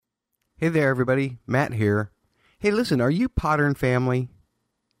Hey there, everybody. Matt here. Hey, listen, are you Podern family?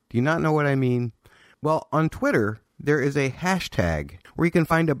 Do you not know what I mean? Well, on Twitter, there is a hashtag where you can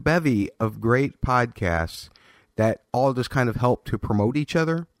find a bevy of great podcasts that all just kind of help to promote each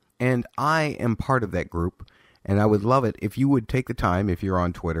other. And I am part of that group. And I would love it if you would take the time, if you're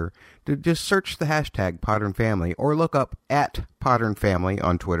on Twitter, to just search the hashtag Podern Family or look up at Podern Family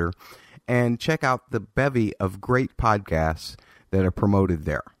on Twitter and check out the bevy of great podcasts that are promoted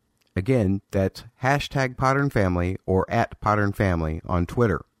there. Again, that's hashtag Podern Family or at Podern Family on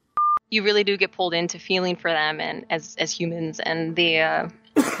Twitter. You really do get pulled into feeling for them and as humans, and the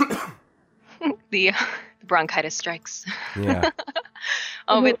the bronchitis strikes. Yeah.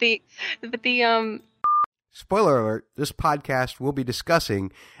 But the Spoiler alert, this podcast will be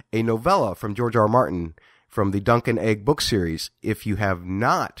discussing a novella from George R. R. Martin from the Dunk and Egg book series. If you have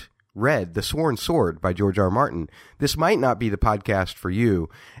not read The Sworn Sword by George R. R. Martin, this might not be the podcast for you.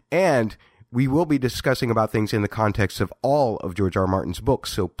 And we will be discussing about things in the context of all of George R. R. Martin's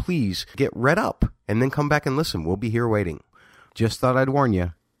books, so please get read up and then come back and listen. We'll be here waiting. Just thought I'd warn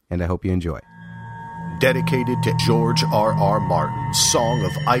you, and I hope you enjoy. Dedicated to George R. R. Martin's Song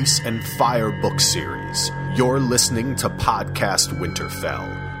of Ice and Fire book series, you're listening to Podcast Winterfell.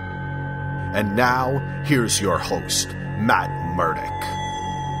 And now, here's your host, Matt Murdock.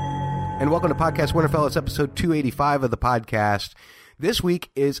 And welcome to Podcast Winterfell. It's episode 285 of the podcast. This week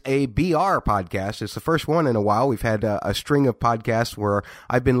is a BR podcast. It's the first one in a while. We've had a string of podcasts where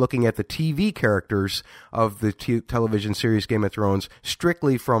I've been looking at the TV characters of the television series Game of Thrones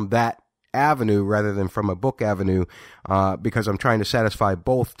strictly from that avenue rather than from a book avenue, because I'm trying to satisfy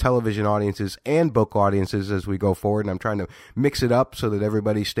both television audiences and book audiences as we go forward, and I'm trying to mix it up so that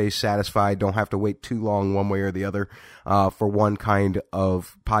everybody stays satisfied, don't have to wait too long one way or the other for one kind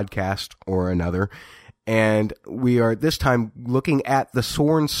of podcast or another. And we are this time looking at The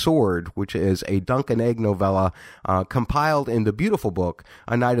Sworn Sword, which is a Dunk and Egg novella compiled in the beautiful book,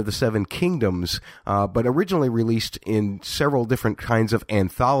 A Knight of the Seven Kingdoms, but originally released in several different kinds of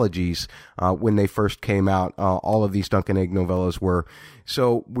anthologies when they first came out. All of these Dunk and Egg novellas were.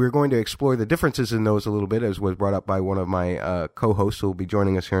 So we're going to explore the differences in those a little bit, as was brought up by one of my co-hosts who will be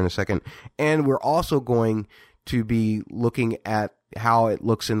joining us here in a second. And we're also going to be looking at how it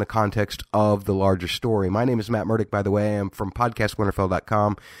looks in the context of the larger story. My name is Matt Murdock, by the way. I'm from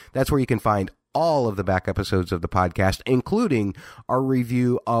podcastwinterfell.com. That's where you can find all of the back episodes of the podcast, including our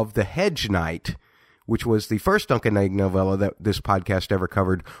review of The Hedge Knight, which was the first Dunk and Egg novella that this podcast ever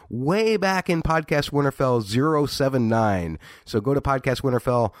covered way back in Podcast Winterfell 079. So go to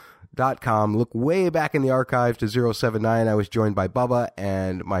podcastwinterfell.com, look way back in the archives to 079. I was joined by Bubba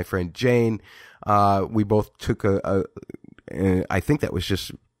and my friend Jane. We both took I think that was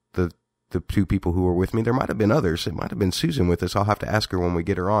just the two people who were with me. There might have been others. It might have been Susan with us. I'll have to ask her when we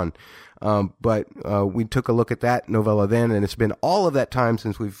get her on. But we took a look at that novella then, and it's been all of that time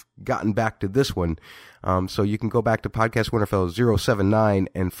since we've gotten back to this one. So you can go back to Podcast Winterfell 079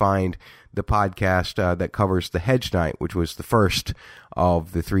 and find the podcast that covers The Hedge Knight, which was the first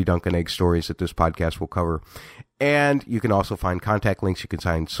of the 3 Dunk and Egg stories that this podcast will cover. And you can also find contact links, you can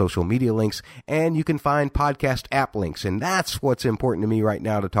find social media links, and you can find podcast app links. And that's what's important to me right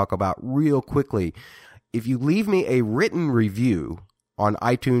now to talk about real quickly. If you leave me a written review on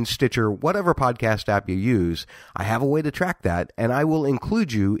iTunes, Stitcher, whatever podcast app you use, I have a way to track that, and I will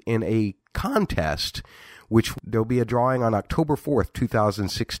include you in a contest, which there'll be a drawing on October 4th,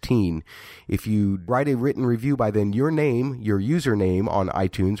 2016. If you write a written review by then, your name, your username on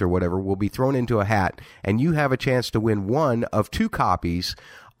iTunes or whatever will be thrown into a hat, and you have a chance to win one of 2 copies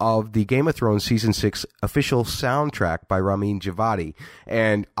of the Game of Thrones Season 6 official soundtrack by Ramin Djawadi.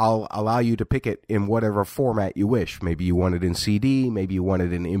 And I'll allow you to pick it in whatever format you wish. Maybe you want it in CD, maybe you want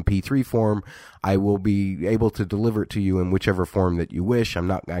it in MP3 form. I will be able to deliver it to you in whichever form that you wish. I'm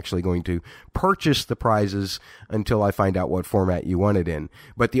not actually going to purchase the prizes until I find out what format you want it in.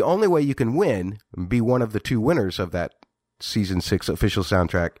 But the only way you can win, be one of the 2 winners of that Season 6 official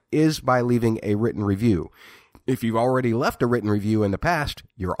soundtrack, is by leaving a written review. If you've already left a written review in the past,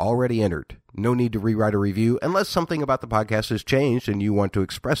 you're already entered. No need to rewrite a review unless something about the podcast has changed and you want to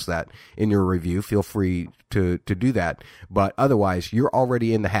express that in your review. Feel free to do that. But otherwise, you're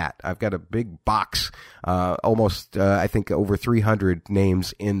already in the hat. I've got a big box, I think over 300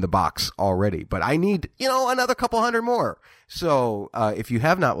 names in the box already. But I need, another couple hundred more. So if you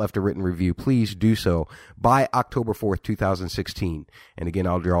have not left a written review, please do so by October 4th, 2016. And again,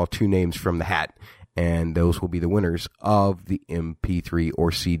 I'll draw 2 names from the hat. And those will be the winners of the MP3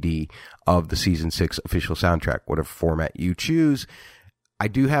 or CD of the Season 6 official soundtrack, whatever format you choose. I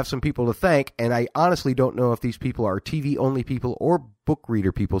do have some people to thank, and I honestly don't know if these people are TV-only people or book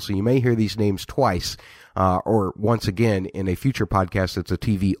reader people, so you may hear these names twice, or once again in a future podcast that's a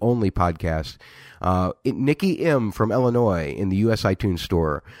TV-only podcast. Nikki M. from Illinois in the U.S. iTunes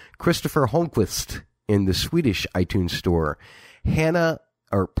Store. Christopher Holmquist in the Swedish iTunes Store.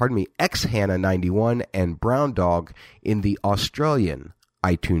 X-Hannah91 and Brown Dog in the Australian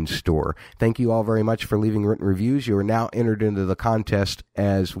iTunes Store. Thank you all very much for leaving written reviews. You are now entered into the contest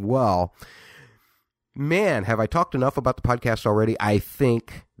as well. Man, have I talked enough about the podcast already? I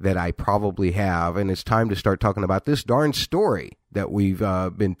think that I probably have, and it's time to start talking about this darn story that we've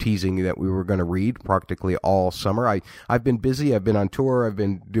been teasing that we were going to read practically all summer. I've been busy. I've been on tour. I've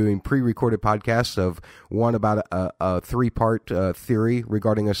been doing pre-recorded podcasts of one about a three-part theory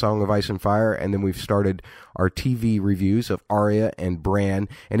regarding A Song of Ice and Fire, and then we've started our TV reviews of Arya and Bran.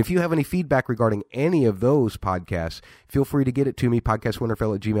 And if you have any feedback regarding any of those podcasts, feel free to get it to me,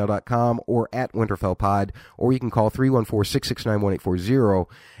 podcastwinterfell@gmail.com or at winterfellpod, or you can call 314-669-1840,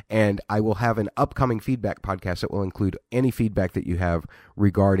 and I will have an upcoming feedback podcast that will include any feedback that you have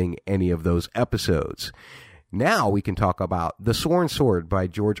regarding any of those episodes. Now we can talk about The Sworn Sword by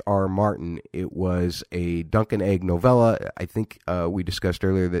George R. R. Martin. It was a Duncan Egg novella. I think we discussed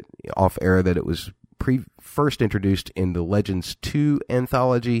earlier that off air that it was first introduced in the Legends 2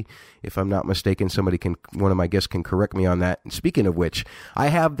 anthology. If I'm not mistaken, one of my guests can correct me on that. And speaking of which, I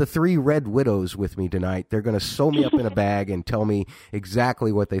have the 3 Red Widows with me tonight. They're going to sew me up in a bag and tell me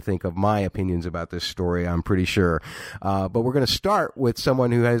exactly what they think of my opinions about this story, I'm pretty sure. But we're going to start with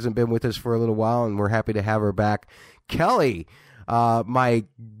someone who hasn't been with us for a little while, and we're happy to have her back. Kelly, my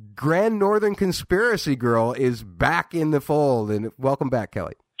Grand Northern Conspiracy girl, is back in the fold. And welcome back,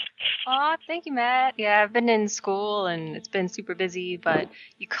 Kelly. Oh, thank you, Matt. Yeah, I've been in school and it's been super busy, but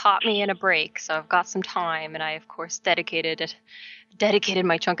you caught me in a break, so I've got some time, and I, of course, dedicated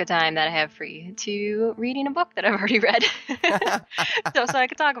my chunk of time that I have free to reading a book that I've already read, so I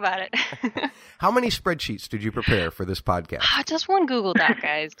could talk about it. How many spreadsheets did you prepare for this podcast? Just one Google Doc,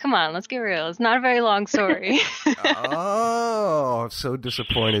 guys. Come on, let's get real. It's not a very long story. Oh, so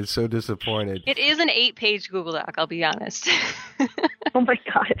disappointed, so disappointed. It is an 8-page Google Doc, I'll be honest. Oh my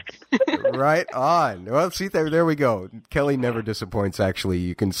God. Right on. Well, see, there we go. Kelly never disappoints, actually.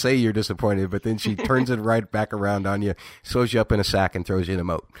 You can say you're disappointed, but then she turns it right back around on you, sews you up in a sack, and throws you in a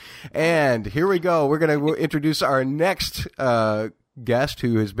moat. And here we go. We're going to introduce our next guest,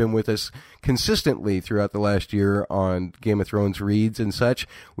 who has been with us consistently throughout the last year on Game of Thrones reads and such.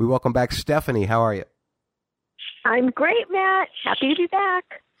 We welcome back Stephanie. How are you? I'm great, Matt. Happy to be back.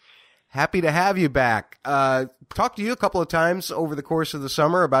 Happy to have you back. Talked to you a couple of times over the course of the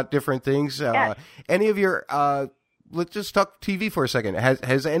summer about different things. Yes. Any of your, let's just talk TV for a second.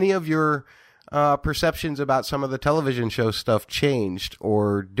 Has any of your perceptions about some of the television show stuff changed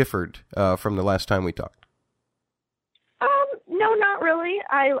or differed from the last time we talked? No, not really.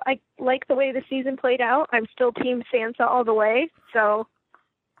 I like the way the season played out. I'm still Team Sansa all the way, so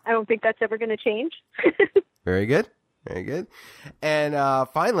I don't think that's ever going to change. Very good. Very good. And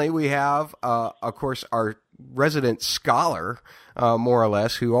finally, we have, of course, our resident scholar, more or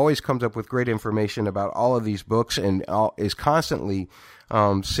less, who always comes up with great information about all of these books and is constantly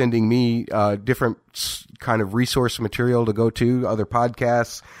sending me different kind of resource material to go to, other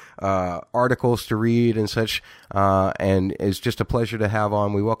podcasts, articles to read and such, and it's just a pleasure to have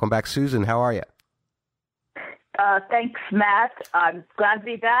on. We welcome back Susan. How are you? Thanks, Matt. I'm glad to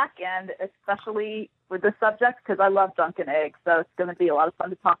be back, and especially with this subject, because I love Duncan Egg, so it's going to be a lot of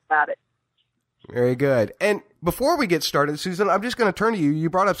fun to talk about it. Very good. And before we get started, Susan, I'm just going to turn to you. You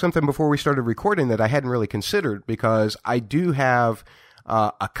brought up something before we started recording that I hadn't really considered, because I do have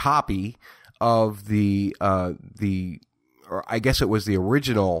a copy of or I guess it was the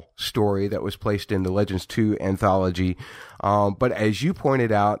original story that was placed in the Legends 2 anthology. But as you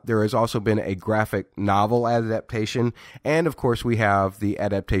pointed out, there has also been a graphic novel adaptation. And of course, we have the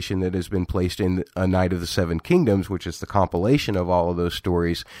adaptation that has been placed in A Night of the Seven Kingdoms, which is the compilation of all of those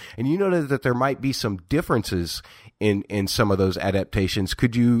stories. And you noted that there might be some differences in some of those adaptations.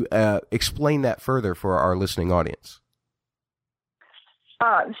 Could you explain that further for our listening audience?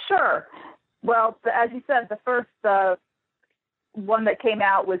 Sure. Well, as you said, the first one that came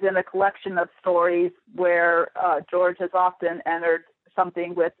out was in a collection of stories where George has often entered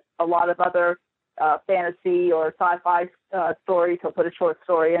something with a lot of other fantasy or sci-fi stories. He'll put a short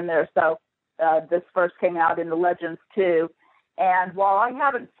story in there. So this first came out in the Legends 2. And while I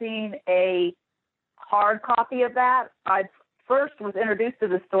haven't seen a hard copy of that, I first was introduced to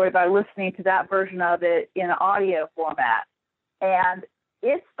the story by listening to that version of it in audio format. And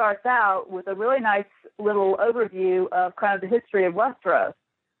it starts out with a really nice little overview of kind of the history of Westeros,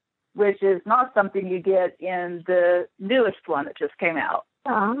 which is not something you get in the newest one that just came out.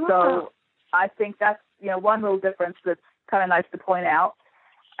 Oh. So I think that's, one little difference that's kind of nice to point out.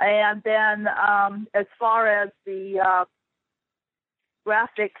 And then as far as the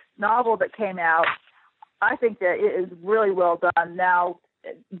graphic novel that came out, I think that it is really well done. Now,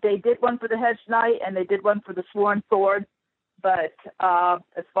 they did one for the Hedged Knight and they did one for the Sworn Sword, but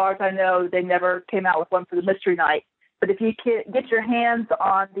as far as I know, they never came out with one for the Mystery Knight. But if you can get your hands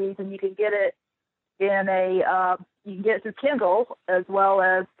on these, and you can get it you can get it through Kindle as well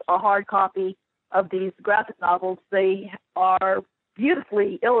as a hard copy of these graphic novels. They are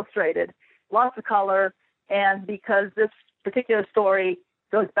beautifully illustrated, lots of color, and because this particular story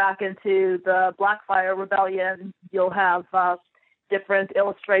goes back into the Blackfire Rebellion, you'll have different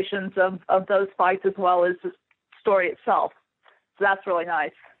illustrations of those fights as well as the story itself. So that's really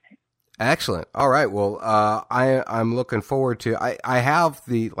nice. Excellent. All right. Well, I'm looking forward to. I have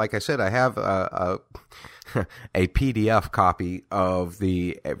like I said, I have a PDF copy of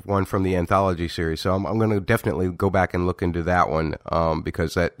the one from the anthology series, so I'm going to definitely go back and look into that one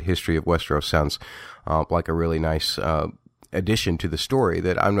because that History of Westeros sounds like a really nice addition to the story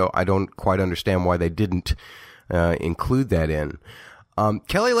that I don't quite understand why they didn't include that in.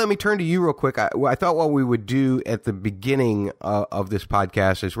 Kelly, let me turn to you real quick. I thought what we would do at the beginning of this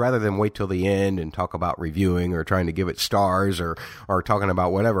podcast is, rather than wait till the end and talk about reviewing or trying to give it stars or talking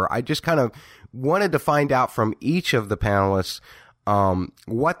about whatever, I just kind of wanted to find out from each of the panelists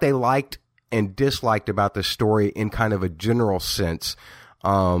what they liked and disliked about the story in kind of a general sense.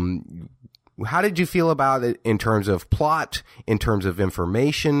 How did you feel about it in terms of plot, in terms of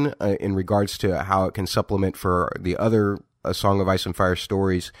information, in regards to how it can supplement for the other A Song of Ice and Fire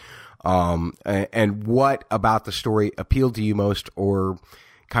stories, and what about the story appealed to you most or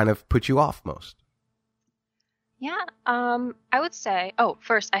kind of put you off most? Yeah, I would say,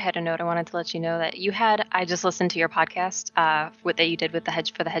 first I had a note. I wanted to let you know that I just listened to your podcast that you did with the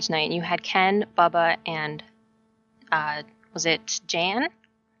Hedged Knight, and you had Ken, Bubba, and was it Jane?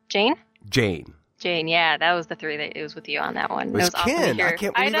 Jane, yeah, that was the three that it was with you on that one. It was Ken. Awesome to hear. I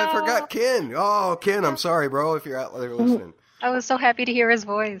can't believe I forgot Ken. Oh, Ken, I'm sorry, bro, if you're out there listening. I was so happy to hear his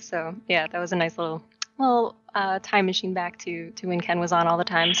voice. So, yeah, that was a nice little time machine back to when Ken was on all the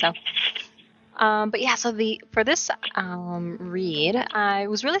time. So, but yeah, so for this read, I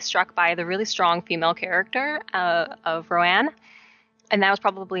was really struck by the really strong female character of Roanne. And that was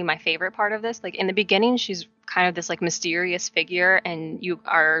probably my favorite part of this. Like, in the beginning, she's kind of this like mysterious figure, and you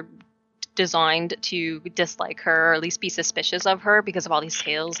are designed to dislike her, or at least be suspicious of her because of all these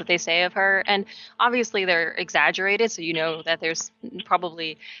tales that they say of her. And obviously they're exaggerated, so you know that there's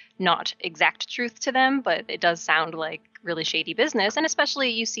probably not exact truth to them, but it does sound like really shady business. And especially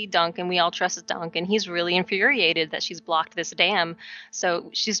you see Dunk, and we all trust Dunk, and he's really infuriated that she's blocked this dam.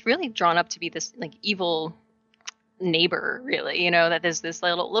 So she's really drawn up to be this like evil neighbor, really, that there's this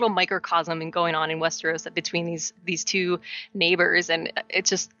little microcosm going on in Westeros that between these two neighbors, and it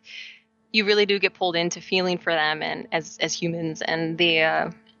just, you really do get pulled into feeling for them and as humans, and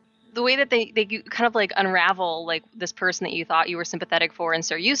the way that they kind of like unravel like this person that you thought you were sympathetic for in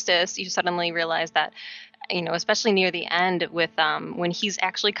Sir Eustace. You suddenly realize that, especially near the end with when he's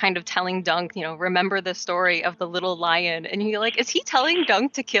actually kind of telling Dunk, remember the story of the little lion, and you're like, is he telling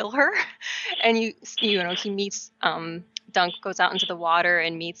Dunk to kill her? And he meets Dunk goes out into the water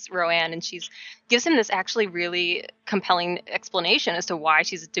and meets Roanne, and gives him this actually really compelling explanation as to why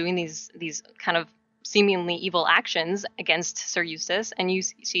she's doing these kind of seemingly evil actions against Sir Eustace. And you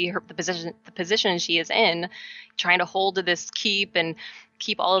see the position she is in, trying to hold this keep and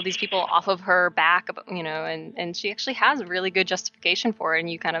keep all of these people off of her back, and she actually has a really good justification for it. And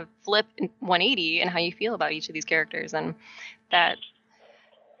you kind of flip 180 in how you feel about each of these characters, and that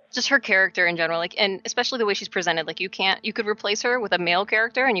just her character in general, like, and especially the way she's presented, like you could replace her with a male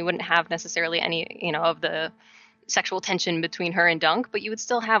character and you wouldn't have necessarily any, of the sexual tension between her and Dunk, but you would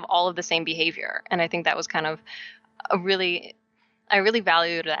still have all of the same behavior. And I think that was kind of I really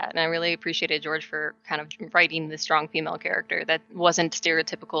valued that. And I really appreciated George for kind of writing the strong female character that wasn't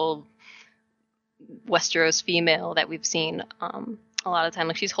stereotypical Westeros female that we've seen a lot of the time.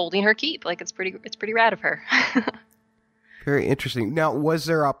 Like, she's holding her keep. Like, it's pretty rad of her. Very interesting. Now, was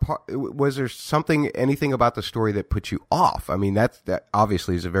there anything about the story that put you off? I mean, that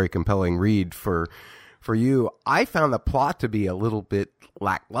obviously is a very compelling read for you. I found the plot to be a little bit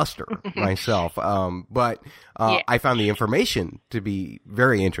lackluster myself, but I found the information to be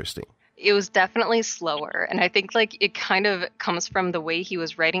very interesting. It was definitely slower, and I think like it kind of comes from the way he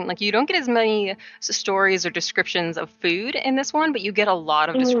was writing. Like you don't get as many stories or descriptions of food in this one, but you get a lot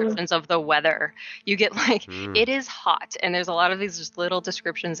of descriptions of the weather. You get like it is hot, and there's a lot of these just little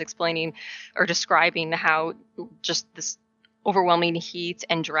descriptions explaining or describing how just this overwhelming heat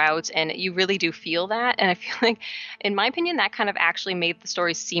and drought, and you really do feel that. And I feel like, in my opinion, that kind of actually made the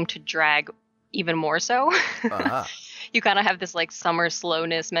story seem to drag even more so. You kind of have this like summer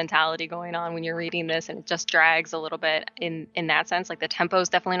slowness mentality going on when you're reading this, and it just drags a little bit in that sense. Like the tempo is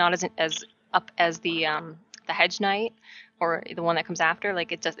definitely not as up as the Hedge Knight or the one that comes after.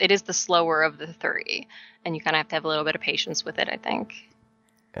 Like it is the slower of the three, and you kind of have to have a little bit of patience with it, I think.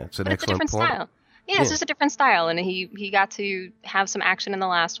 That's an but excellent it's a different point. style. Yeah, it's just a different style, and he got to have some action in the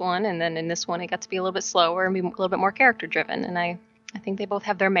last one, and then in this one it got to be a little bit slower and be a little bit more character driven, and I think they both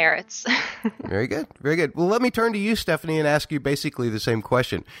have their merits. Very good. Very good. Well, let me turn to you, Stephanie, and ask you basically the same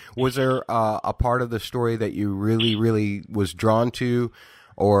question. Was there a part of the story that you really, really was drawn to,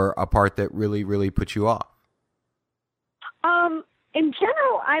 or a part that really, really put you off? In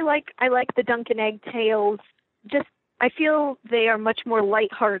general, I like the Dunk and Egg tales. Just I feel they are much more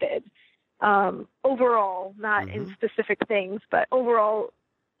lighthearted overall, not in specific things, but overall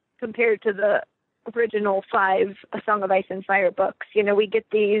compared to the original 5 A Song of Ice and Fire books. You know, we get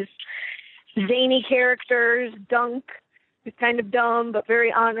these zany characters, Dunk, who's kind of dumb but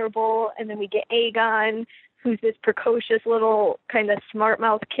very honorable, and then we get Aegon, who's this precocious little kind of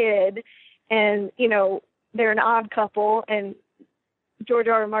smart-mouthed kid, and, you know, they're an odd couple, and George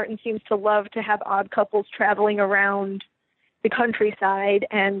R. R. Martin seems to love to have odd couples traveling around the countryside,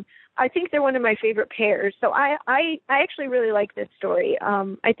 and I think they're one of my favorite pairs. So I actually really like this story.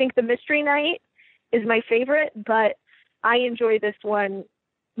 I think the Mystery Knight is my favorite, but I enjoy this one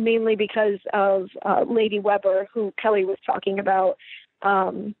mainly because of Lady Weber, who Kelly was talking about.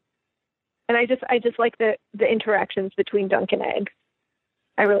 And I just like the interactions between Dunk and Egg.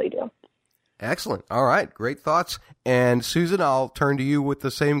 I really do. Excellent. All right. Great thoughts. And Susan, I'll turn to you with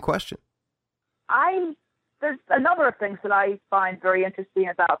the same question. There's a number of things that I find very interesting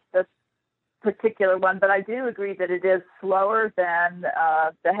about this particular one, but I do agree that it is slower than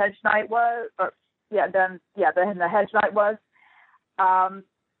the Hedge Knight was, than the Hedge Knight was.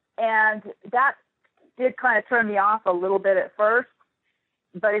 And that did kind of turn me off a little bit at first,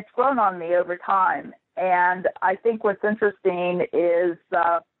 but it's grown on me over time. And I think what's interesting is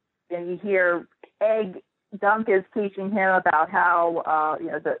you hear Dunk is teaching him about how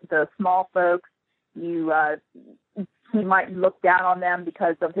the small folks, he might look down on them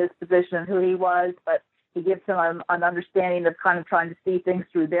because of his position and who he was, but he gives him an understanding of kind of trying to see things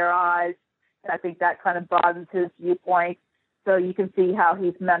through their eyes. And I think that kind of broadens his viewpoint. So you can see how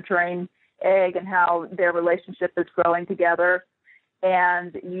he's mentoring Egg and how their relationship is growing together.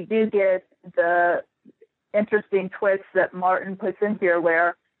 And you do get the interesting twist that Martin puts in here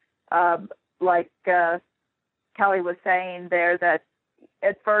where, like Kelly was saying there, that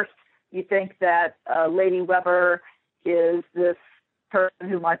at first you think that Lady Weber is this person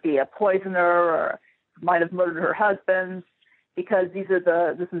who might be a poisoner or might have murdered her husband, because this is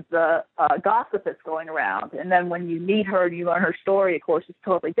the gossip that's going around. And then when you meet her and you learn her story, of course, it's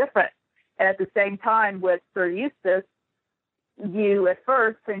totally different. And at the same time with Sir Eustace, you at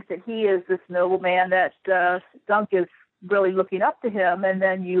first think that he is this nobleman that Dunk is really looking up to him, and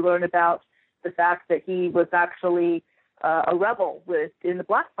then you learn about the fact that he was actually a rebel in the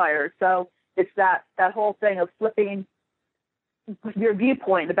Blackfires. So it's that whole thing of flipping your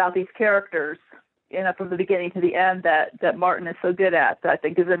viewpoint about these characters, from the beginning to the end that Martin is so good at, that I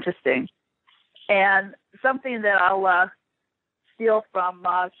think is interesting. And something that I'll steal from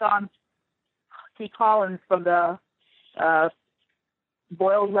Sean T. Collins from the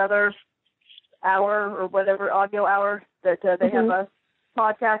Boiled Leather Hour or whatever audio hour that they have a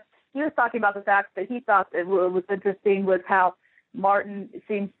podcast. He was talking about the fact that he thought that what was interesting was how Martin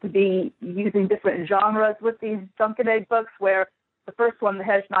seems to be using different genres with these Dunk and Egg books, where the first one, The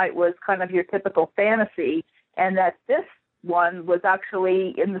Hedge Knight, was kind of your typical fantasy, and that this one was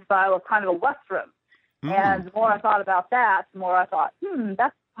actually in the style of kind of a Western. And the more I thought about that, the more I thought,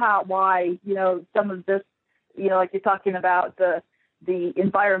 that's why, some of this, like you're talking about the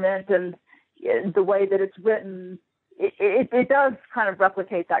environment and the way that it's written, it does kind of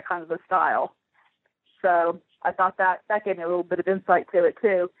replicate that kind of a style. So I thought that gave me a little bit of insight to it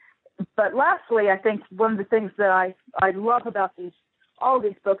too. But lastly, I think one of the things that I love about all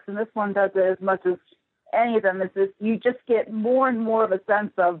these books, and this one does it as much as any of them, is this: you just get more and more of a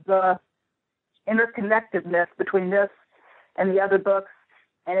sense of the interconnectedness between this and the other books,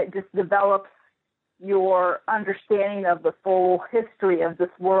 and it just develops your understanding of the full history of this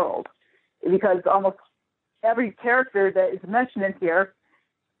world. because almost every character that is mentioned in here,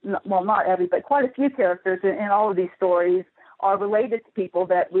 well, not every, but quite a few characters in all of these stories are related to people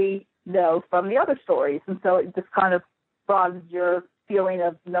that we know from the other stories. And so it just kind of broadens your feeling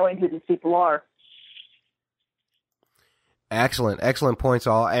of knowing who these people are. Excellent points,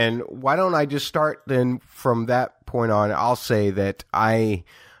 all. And why don't I just start then from that point on? I'll say that I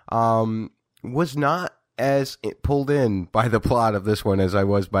was not as pulled in by the plot of this one as I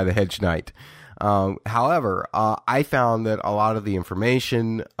was by the Hedge Knight. However, I found that a lot of the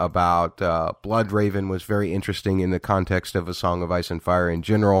information about Bloodraven was very interesting in the context of A Song of Ice and Fire in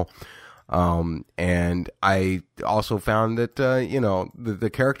general. And I also found that, the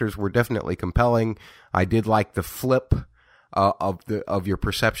characters were definitely compelling. I did like the flip of your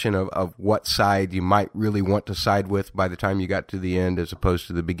perception of what side you might really want to side with by the time you got to the end as opposed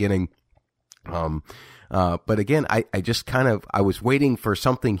to the beginning. But again, I just I was waiting for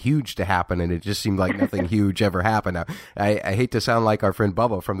something huge to happen, and it just seemed like nothing huge ever happened. I hate to sound like our friend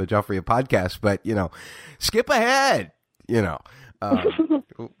Bubba from the Joffrey podcast, but, skip ahead,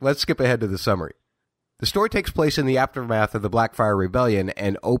 let's skip ahead to the summary. The story takes place in the aftermath of the Blackfire Rebellion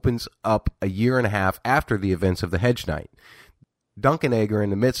and opens up a year and a half after the events of the Hedge Knight. Dunk and Egg are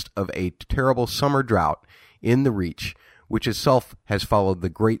in the midst of a terrible summer drought in the Reach, which itself has followed the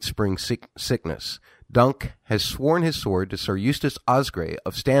Great Spring sickness. Dunk has sworn his sword to Sir Eustace Osgrey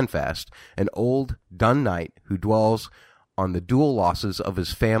of Standfast, an old dun knight who dwells on the dual losses of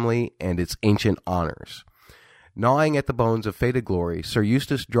his family and its ancient honors. Gnawing at the bones of fated glory, Sir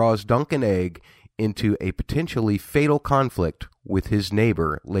Eustace draws Dunk and Egg into a potentially fatal conflict with his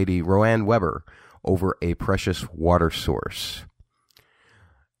neighbor, Lady Roanne Weber, over a precious water source.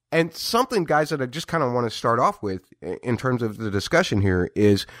 And something, guys, that I just kind of want to start off with in terms of the discussion here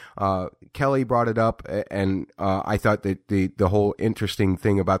is Kelly brought it up, and I thought that the whole interesting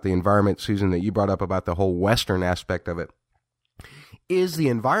thing about the environment, Susan, that you brought up about the whole Western aspect of it, is the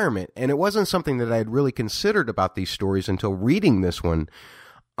environment. And it wasn't something that I had really considered about these stories until reading this one.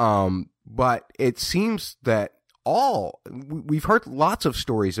 But it seems that we've heard lots of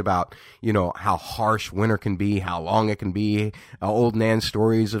stories about, how harsh winter can be, how long it can be, old Nan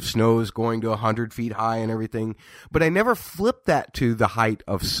stories of snows going to 100 feet high and everything. But I never flipped that to the height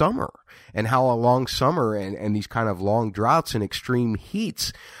of summer and how a long summer and these kind of long droughts and extreme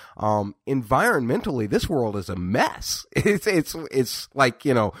heats, environmentally, this world is a mess. It's like,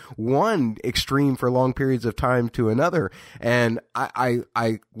 one extreme for long periods of time to another. And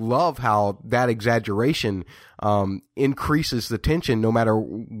I love how that exaggeration, increases the tension no matter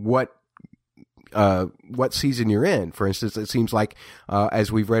what season you're in. For instance, it seems like,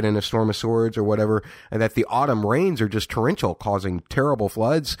 as we've read in A Storm of Swords or whatever, that the autumn rains are just torrential, causing terrible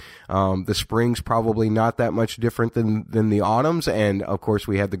floods. The spring's probably not that much different than the autumns. And of course,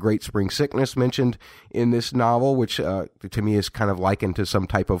 we have the Great Spring Sickness mentioned in this novel, which, to me is kind of likened to some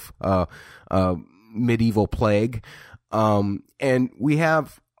type of, medieval plague. And we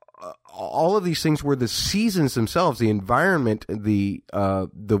have, all of these things where the seasons themselves, the environment, the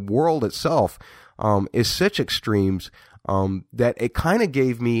world itself, is such extremes, that it kind of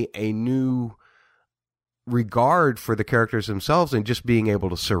gave me a new regard for the characters themselves and just being able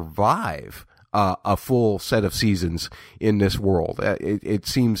to survive, a full set of seasons in this world. It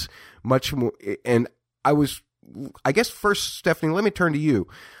seems much more, and I guess first, Stephanie, let me turn to you.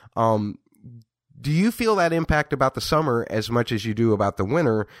 Do you feel that impact about the summer as much as you do about the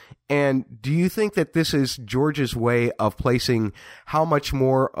winter? And do you think that this is George's way of placing how much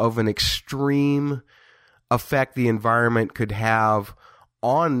more of an extreme effect the environment could have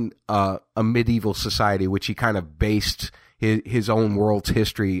on a medieval society, which he kind of based his own world's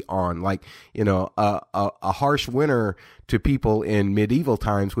history on? Like, a harsh winter to people in medieval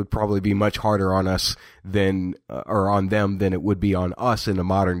times would probably be much harder on us or on them than it would be on us in the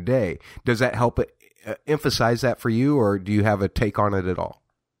modern day. Does that help emphasize that for you, or do you have a take on it at all?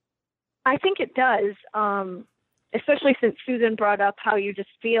 I think it does, especially since Susan brought up how you just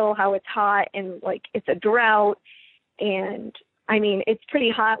feel how it's hot and like it's a drought. And I mean, it's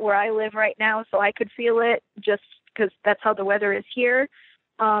pretty hot where I live right now, so I could feel it just because that's how the weather is here.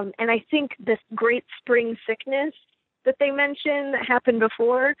 And I think this Great Spring Sickness that they mentioned that happened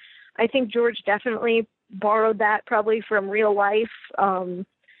before, I think George definitely borrowed that probably from real life.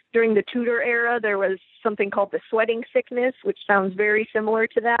 During the Tudor era, there was something called the Sweating Sickness, which sounds very similar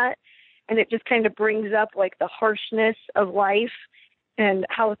to that. And it just kind of brings up like the harshness of life and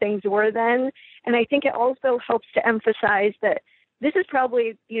how things were then. And I think it also helps to emphasize that this is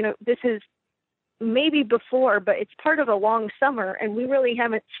probably, this is maybe before, but it's part of a long summer. And we really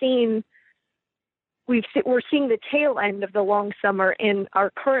haven't seen we're seeing the tail end of the long summer in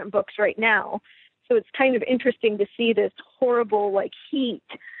our current books right now. So it's kind of interesting to see this horrible like heat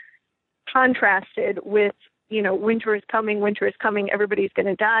contrasted with, winter is coming, everybody's going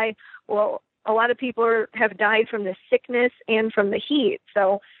to die. Well, a lot of people have died from the sickness and from the heat.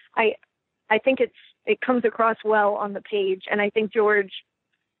 So I think it comes across well on the page, and I think George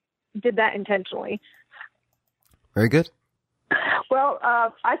did that intentionally. Very good. Well,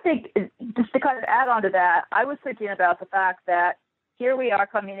 I think just to kind of add on to that, I was thinking about the fact that here we are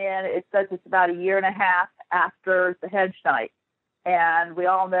coming in. It says it's about a year and a half after the Hedge Knight, and we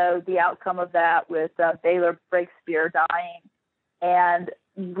all know the outcome of that with Baelor Breakspear dying, and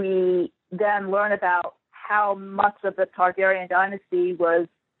we then learn about how much of the Targaryen dynasty was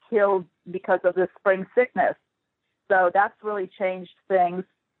killed because of the spring sickness. So that's really changed things.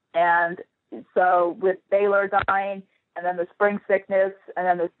 And so with Baelor dying, and then the spring sickness, and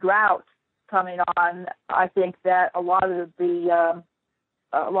then this drought coming on, I think that a lot of the,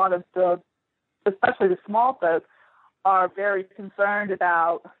 especially the small folk, are very concerned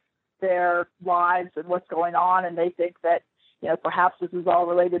about their lives and what's going on, and they think that, perhaps this is all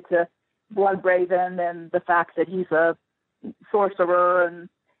related to Bloodraven and the fact that he's a sorcerer and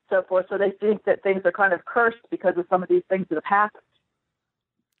so forth. So they think that things are kind of cursed because of some of these things that have happened.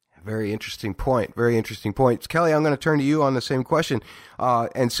 Very interesting point. Very interesting points. Kelly, I'm going to turn to you on the same question.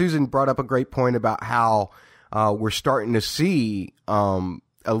 And Susan brought up a great point about how we're starting to see a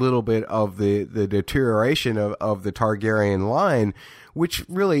little bit of the deterioration of the Targaryen line, which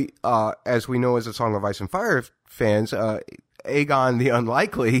really, as we know as a Song of Ice and Fire fans, Aegon the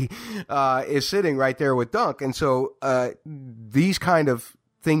Unlikely is sitting right there with Dunk. And so these kind of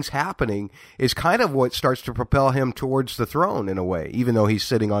things happening is kind of what starts to propel him towards the throne in a way, even though he's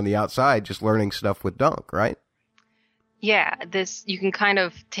sitting on the outside just learning stuff with Dunk, right? Yeah, you can kind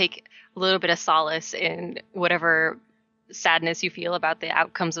of take a little bit of solace in whatever sadness you feel about the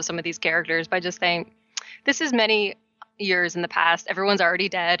outcomes of some of these characters by just saying, this is many years in the past. Everyone's already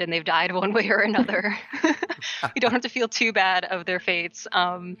dead and they've died one way or another. You don't have to feel too bad of their fates.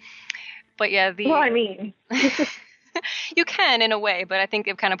 But yeah, you can in a way, but I think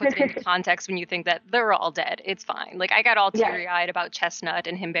it kind of puts it into context when you think that they're all dead. It's fine. Like I got all teary-eyed about Chestnut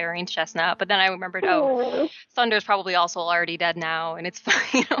and him burying Chestnut, but then I remembered, Thunder's probably also already dead now, and it's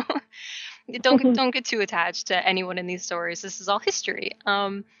fine. Don't get too attached to anyone in these stories. This is all history,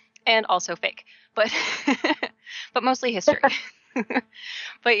 and also fake, but but mostly history.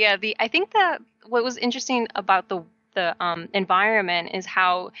 But yeah, I think that what was interesting about the environment is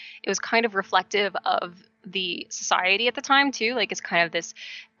how it was kind of reflective of the society at the time too. Like it's kind of this,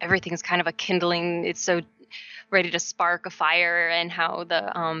 everything's kind of a kindling. It's so ready to spark a fire, and how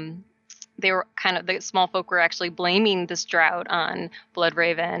they were kind of, the small folk were actually blaming this drought on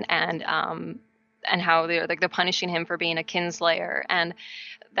Bloodraven, and how they're punishing him for being a kinslayer, and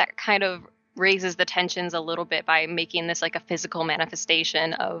that kind of raises the tensions a little bit by making this like a physical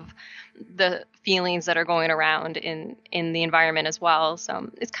manifestation of the feelings that are going around in the environment as well. So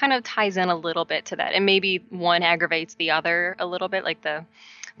it kind of ties in a little bit to that, and maybe one aggravates the other a little bit, like the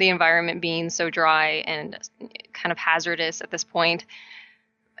environment being so dry and kind of hazardous at this point,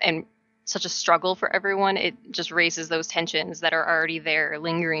 and such a struggle for everyone. It just raises those tensions that are already there,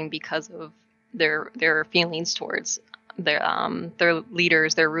 lingering because of their feelings towards their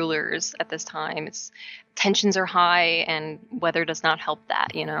leaders, their rulers at this time. Tensions are high, and weather does not help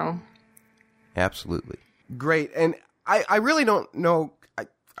that, Absolutely. Great. And I really don't know.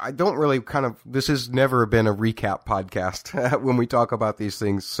 I don't really this has never been a recap podcast when we talk about these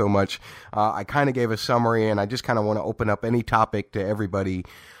things so much. I kind of gave a summary, and I just kind of want to open up any topic to everybody,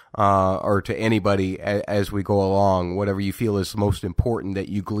 or to anybody as we go along, whatever you feel is most important that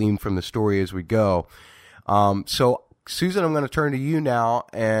you glean from the story as we go. So Susan, I'm going to turn to you now,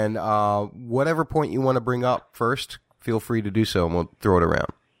 and whatever point you want to bring up first, feel free to do so, and we'll throw it around.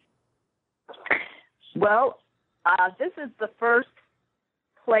 Well, this is the first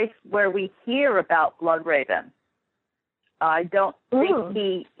place where we hear about Bloodraven. I don't think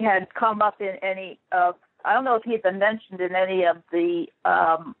he had come up in any of, I don't know if he had been mentioned in any of the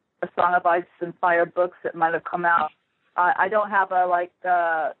A Song of Ice and Fire books that might have come out. I don't have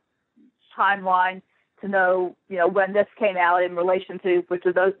a timeline to know, when this came out in relation to which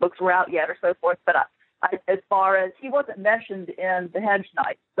of those books were out yet or so forth. But as far as, he wasn't mentioned in The Hedge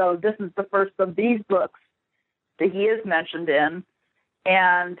Knight, so this is the first of these books that he is mentioned in.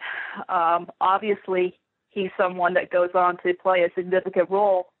 And obviously, he's someone that goes on to play a significant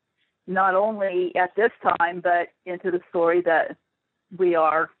role, not only at this time, but into the story that we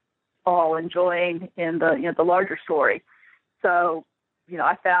are all enjoying in the larger story. So,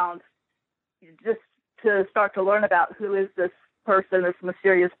 I found just to start to learn about who is this person, this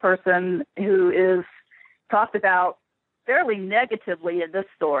mysterious person who is talked about fairly negatively in this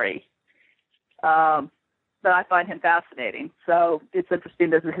story. But I find him fascinating. So it's interesting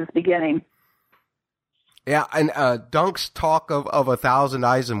this is his beginning. Yeah, and Dunk's talk of 1,000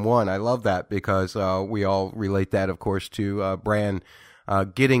 eyes in one. I love that because we all relate that, of course, to Bran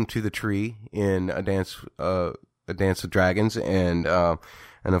getting to the tree in A Dance of Dragons, and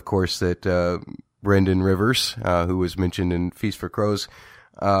of course that Brendan Rivers, who was mentioned in Feast for Crows,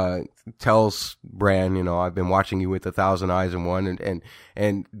 tells Bran, I've been watching you with 1,000 eyes in one,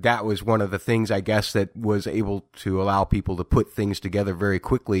 and that was one of the things, I guess, that was able to allow people to put things together very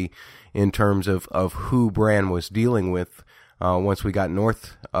quickly in terms of who Bran was dealing with once we got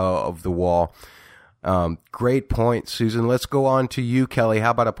north of the wall. Great point, Susan. Let's go on to you, Kelly.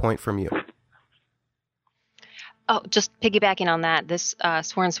 How about a point from you? Oh, just piggybacking on that, this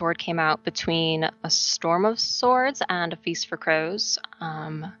Sworn Sword came out between A Storm of Swords and A Feast for Crows.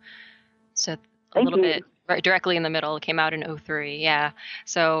 So a little bit right directly in the middle. It came out in 2003. Yeah.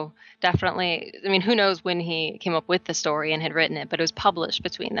 So definitely, I mean, who knows when he came up with the story and had written it, but it was published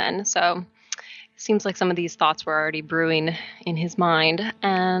between then. So it seems like some of these thoughts were already brewing in his mind.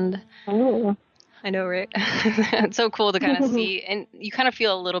 And I know, right? It's so cool to kind of see, and you kind of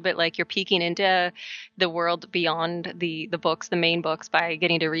feel a little bit like you're peeking into the world beyond the books, the main books, by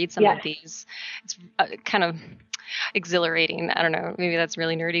getting to read some of these. It's kind of exhilarating. I don't know, maybe that's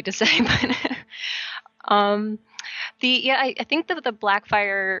really nerdy to say, but I think that the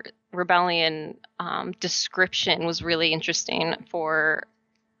Blackfire Rebellion description was really interesting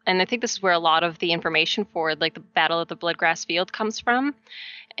and I think this is where a lot of the information for like the Battle of the Bloodgrass Field comes from.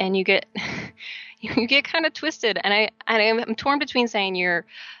 And you get kind of twisted, and I'm torn between saying your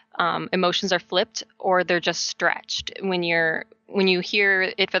emotions are flipped or they're just stretched when you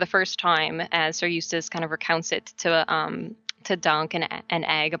hear it for the first time, as Sir Eustace kind of recounts it to Dunk and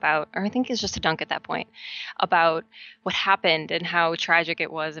Egg about, or I think it's just to Dunk at that point, about what happened and how tragic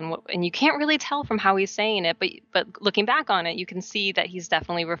it was, and you can't really tell from how he's saying it, but looking back on it, you can see that he's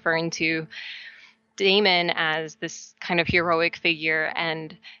definitely referring to Daemon as this kind of heroic figure,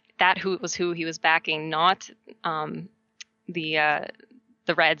 and that who he was backing, not the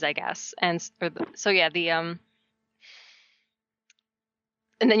Reds, I guess. And and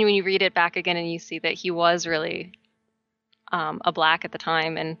then when you read it back again and you see that he was really a Black at the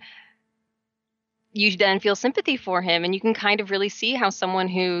time, and you then feel sympathy for him, and you can kind of really see how someone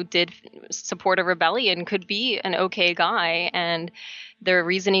who did support a rebellion could be an okay guy, and their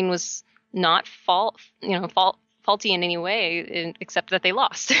reasoning was not faulty in any way, except that they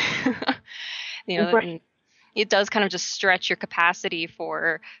lost. Right. It does kind of just stretch your capacity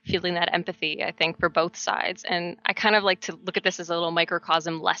for feeling that empathy, I think, for both sides. And I kind of like to look at this as a little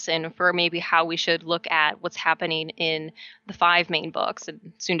microcosm lesson for maybe how we should look at what's happening in the 5 main books,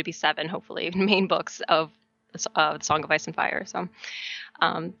 and soon to be 7, hopefully, main books of The Song of Ice and Fire. So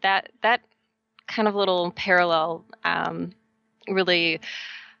that kind of little parallel really,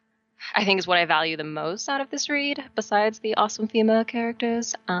 I think, is what I value the most out of this read, besides the awesome female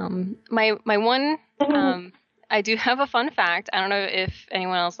characters. My one, I do have a fun fact. I don't know if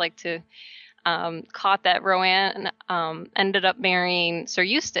anyone else caught that Roanne ended up marrying Sir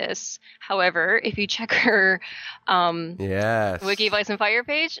Eustace. However, if you check her Wiki of Ice and Fire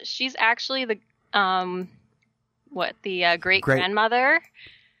page, she's actually the great grandmother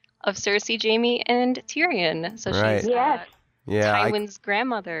of Cersei, Jaime, and Tyrion. So she's Tywin's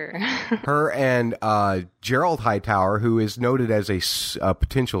grandmother. Her and Gerald Hightower, who is noted as a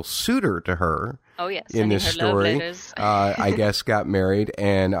potential suitor to her. Oh yes, in this story, I guess got married,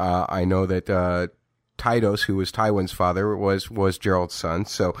 and I know that Tydos, who was Tywin's father, was Gerald's son.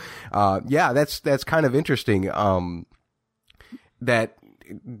 So that's kind of interesting. That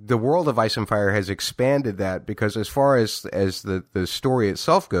the world of Ice and Fire has expanded that, because as far as the story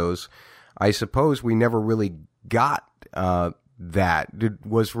itself goes, I suppose we never really got that.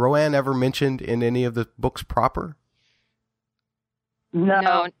 Was Roanne ever mentioned in any of the books proper?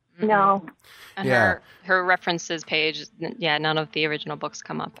 No. No. Her references page, none of the original books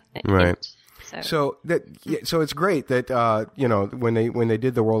come up. Right. So it's great that when they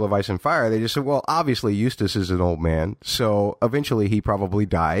did the World of Ice and Fire, they just said, well, obviously Eustace is an old man, so eventually he probably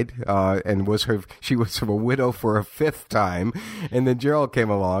died, and she was a widow for a 5th time, and then Gerald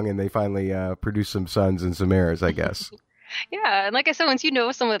came along, and they finally produced some sons and some heirs, I guess. Yeah, and like I said, once you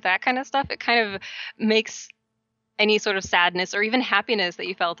know some of that kind of stuff, it kind of makes any sort of sadness or even happiness that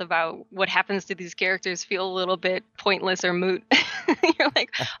you felt about what happens to these characters feel a little bit pointless or moot. You're like,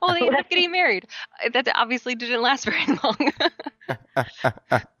 oh, they ended up getting married. That obviously didn't last very long.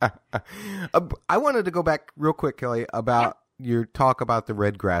 I wanted to go back real quick, Kelly, about your talk about the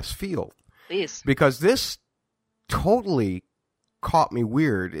red grass field. Please. Because this totally caught me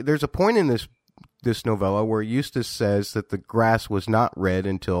weird. There's a point in this novella where Eustace says that the grass was not red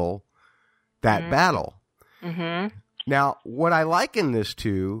until that battle. Mm-hmm. Now, what I liken this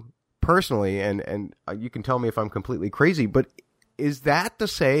to, personally, and you can tell me if I'm completely crazy, but is that to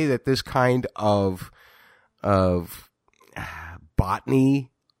say that this kind of botany,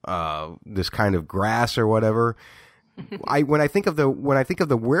 this kind of grass or whatever, when I think of the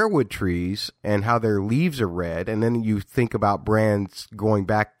weirwood trees and how their leaves are red, and then you think about Bran's going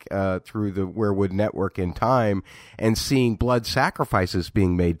back through the weirwood network in time and seeing blood sacrifices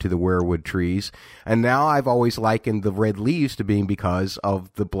being made to the weirwood trees, and now I've always likened the red leaves to being because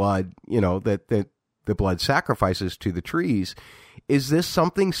of the blood, that the blood sacrifices to the trees. Is this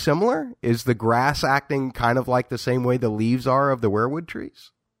something similar? Is the grass acting kind of like the same way the leaves are of the weirwood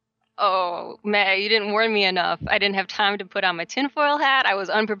trees? Oh, Matt, you didn't warn me enough. I didn't have time to put on my tinfoil hat. I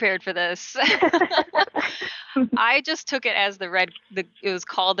was unprepared for this. I just took it as it was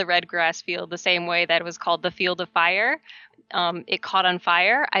called the red grass field, the same way that it was called the field of fire. It caught on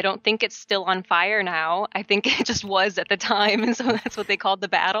fire. I don't think it's still on fire now. I think it just was at the time, and so that's what they called the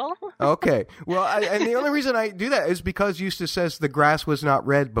battle. Okay. Well, and the only reason I do that is because Eustace says the grass was not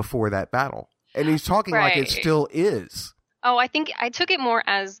red before that battle. And he's talking like it still is. Oh, I think I took it more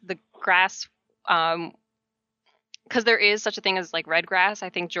as the grass, because there is such a thing as like red grass.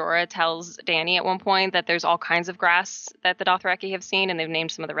 I think Jorah tells Dany at one point that there's all kinds of grass that the Dothraki have seen, and they've named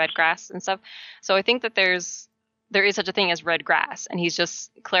some of the red grass and stuff. So I think that there is such a thing as red grass, and he's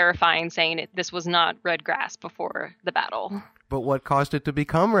just clarifying, saying this was not red grass before the battle. But what caused it to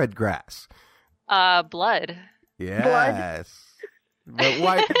become red grass? Blood. Yes. But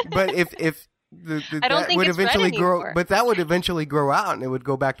why? But if I don't think it's red anymore. But that would eventually grow out, and it would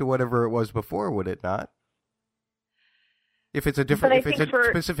go back to whatever it was before, would it not? If it's a different, if it's a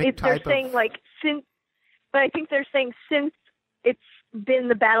specific type of. But I think they're saying since it's been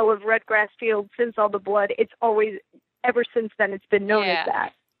the Battle of Redgrass Field, since all the blood, it's always, ever since then, it's been known as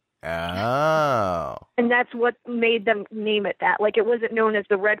that. Oh. And that's what made them name it that. Like, it wasn't known as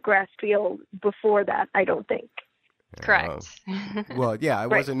the Redgrass Field before that, I don't think. Correct. Well, yeah, it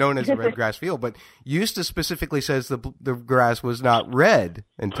wasn't known as the red grass field, but Eustace specifically says the grass was not red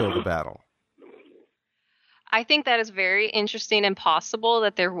until the battle. I think that is very interesting and possible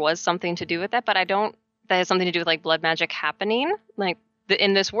that there was something to do with that, but I don't. That has something to do with like blood magic happening, like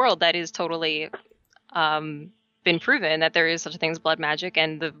in this world. That is totally been proven that there is such a thing as blood magic,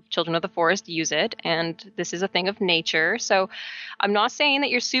 and the children of the forest use it, and this is a thing of nature. So, I'm not saying that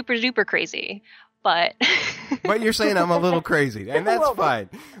you're super duper crazy. But you're saying I'm a little crazy, and that's fine.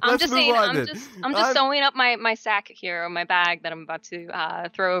 I'm just sewing up my sack here, or my bag that I'm about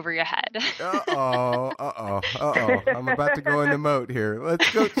to throw over your head. Uh-oh. I'm about to go in the moat here.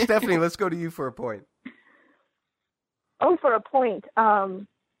 Let's go, Stephanie, let's go to you for a point. Oh, for a point. Well,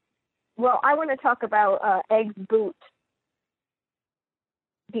 I want to talk about Egg's boot.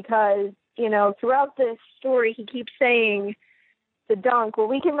 Because, throughout this story, he keeps saying to Dunk, well,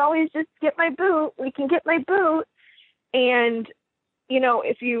 we can always just get my boot. We can get my boot. And,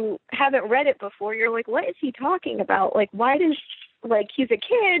 if you haven't read it before, you're like, what is he talking about? Like, why does, he's a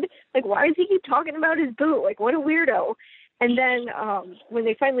kid. Like, why does he keep talking about his boot? Like, what a weirdo. And then when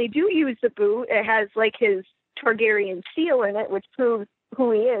they finally do use the boot, it has, his Targaryen seal in it, which proves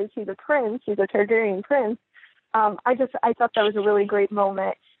who he is. He's a prince. He's a Targaryen prince. I thought that was a really great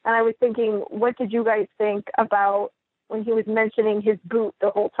moment. And I was thinking, what did you guys think about when he was mentioning his boot the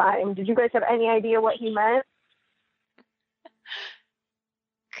whole time? Did you guys have any idea what he meant?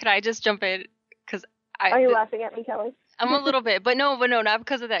 Could I just jump in? Are you laughing at me, Kelly? I'm a little bit, but no, not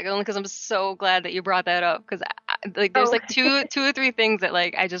because of that. Only because I'm so glad that you brought that up. Because there's two or three things that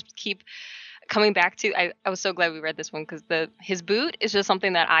I just keep coming back to. I was so glad we read this one because his boot is just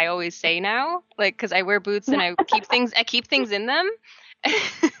something that I always say now. Because I wear boots and I keep things in them.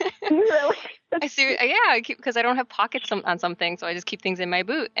 Really? Because I don't have pockets on something, so I just keep things in my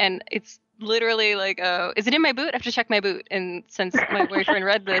boot, and it's literally is it in my boot? I have to check my boot. And since my boyfriend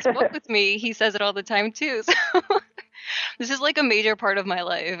read this book with me, he says it all the time too. So this is a major part of my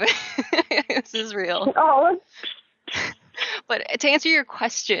life. This is real. Oh. But to answer your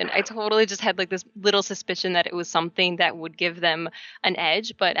question, I totally just had this little suspicion that it was something that would give them an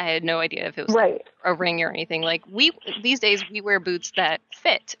edge, but I had no idea if it was a ring or anything. These days we wear boots that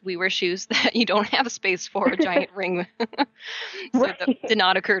fit. We wear shoes that you don't have a space for a giant ring. So that did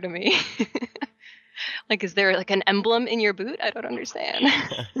not occur to me. Like, is there like an emblem in your boot? I don't understand.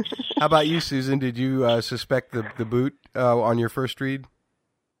 How about you, Susan? Did you suspect the boot on your first read?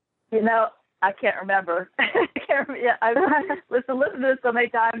 You know, I can't remember. I've listened to this so many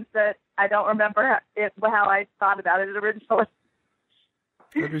times that I don't remember how I thought about it originally.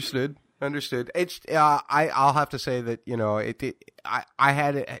 Understood. It's I'll have to say that, you know, I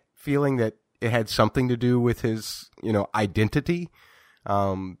had a feeling that it had something to do with his, you know, identity,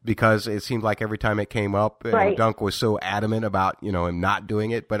 because it seemed like every time it came up, right. Dunk was so adamant about, you know, him not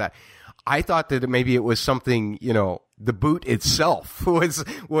doing it. But I thought that maybe it was something, you know, the boot itself was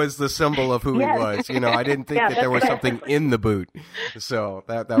the symbol of who he was. You know, I didn't think that there was something in the boot. So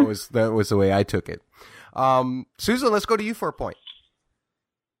that was the way I took it. Susan, let's go to you for a point.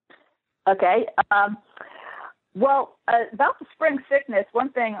 Okay. Well, about the spring sickness,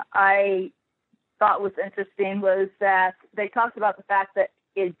 one thing I thought was interesting was that they talked about the fact that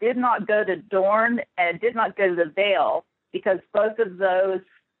it did not go to Dorne and it did not go to the Vale, because both of those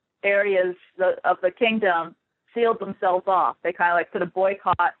areas of the kingdom sealed themselves off. They kind of like put a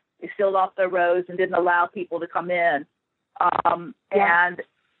boycott. They sealed off their roads and didn't allow people to come in. And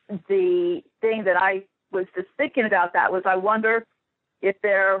the thing that I was just thinking about that was, I wonder if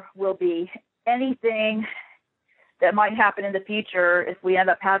there will be anything that might happen in the future if we end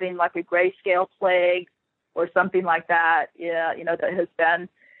up having like a grayscale plague or something like that. Yeah, you know, that has been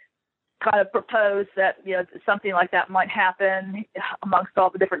kind of proposed, that, you know, something like that might happen amongst all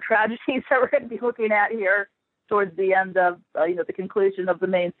the different tragedies that we're going to be looking at here towards the end of, you know, the conclusion of the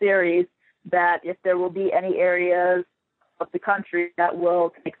main series, that if there will be any areas of the country that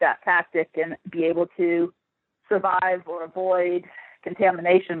will take that tactic and be able to survive or avoid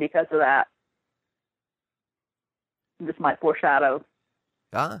contamination because of that. This might foreshadow.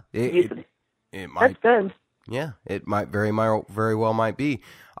 It might. That's good. Yeah, it might very well might be.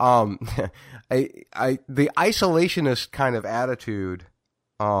 The isolationist kind of attitude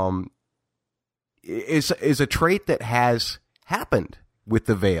is a trait that has happened with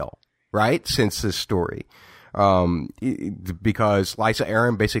the Vale, right? Since this story, because Lysa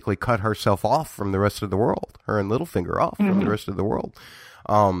Arryn basically cut herself off from the rest of the world, her and Littlefinger off from the rest of the world.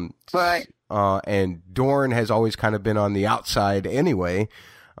 Right. And Dorne has always kind of been on the outside anyway.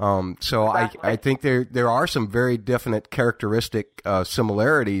 So exactly. I think there are some very definite characteristic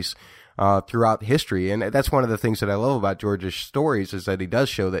similarities throughout history, and that's one of the things that I love about George's stories, is that he does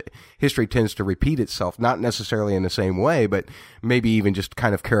show that history tends to repeat itself, not necessarily in the same way, but maybe even just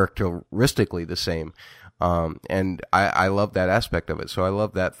kind of characteristically the same. And I love that aspect of it. So I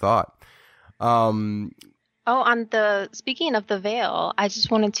love that thought. Speaking of the Vale, I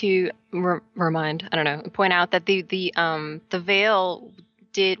just wanted to point out that the Vale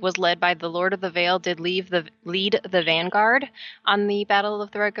was led by the Lord of the Vale, did lead the vanguard on the Battle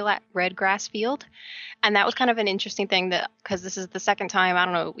of the Red Grass Field, and that was kind of an interesting thing, that because this is the second time. I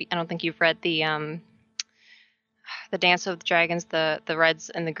don't think you've read the Dance of the Dragons, the Reds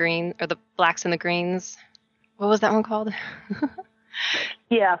and the Greens, or the Blacks and the Greens. What was that one called?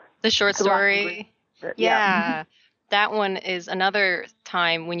 Yeah, the short story. Yeah. That one is another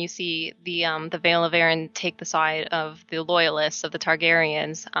time when you see the Vale of Arryn take the side of the loyalists of the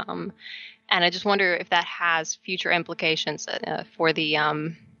Targaryens, and I just wonder if that has future implications for the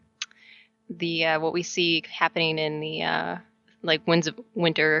what we see happening in the like Winds of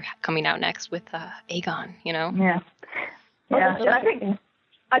Winter coming out next with Aegon. You know? Yeah. Yeah. And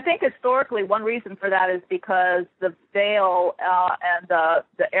I think historically one reason for that is because the Vale and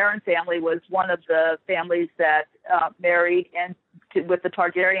the Arryn family was one of the families that married with the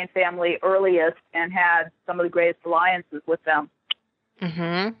Targaryen family earliest and had some of the greatest alliances with them.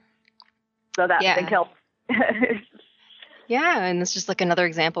 Mm-hmm. So that I think helps. Yeah, and it's just like another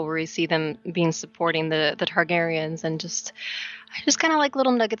example where we see them supporting the Targaryens, and I just kind of like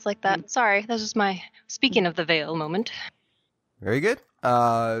little nuggets like that. Sorry, that's just my speaking of the Vale moment. Very good.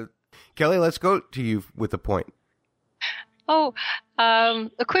 Kelly, let's go to you with a point. Oh, a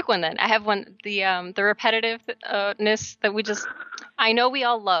quick one then. I have one. The repetitiveness that I know we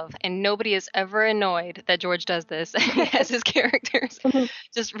all love, and nobody is ever annoyed that George does this. He has his characters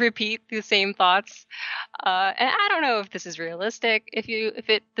just repeat the same thoughts. And I don't know if this is realistic.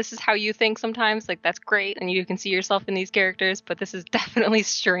 This is how you think sometimes, like that's great, and you can see yourself in these characters. But this is definitely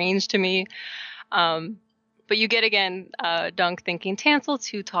strange to me. But you get again Dunk thinking Tansel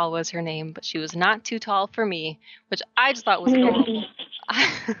Too Tall was her name, but she was not too tall for me, which I just thought was adorable.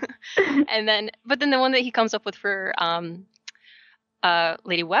 But then the one that he comes up with for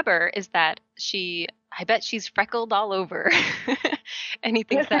Lady Weber is that I bet she's freckled all over. And he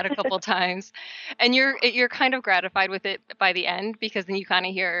thinks that a couple times. And you're kind of gratified with it by the end, because then you kind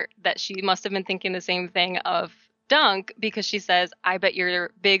of hear that she must have been thinking the same thing of Dunk, because she says, "I bet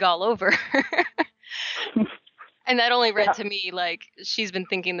you're big all over." And that only read to me like she's been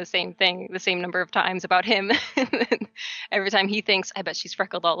thinking the same thing the same number of times about him. Every time he thinks, "I bet she's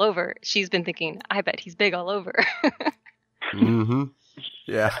freckled all over," she's been thinking, "I bet he's big all over." Mm-hmm.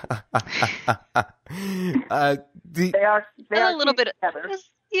 Yeah. They are a little bit. together.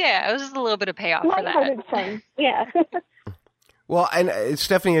 It was just a little bit of payoff for that. Lighthearted fun. Yeah. Well, and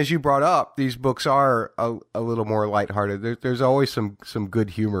Stephanie, as you brought up, these books are a little more lighthearted. There's always some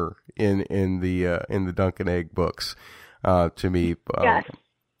good humor in the Dunk and Egg books, to me. Yes.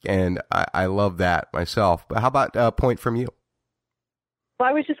 And I love that myself. But how about a point from you? Well,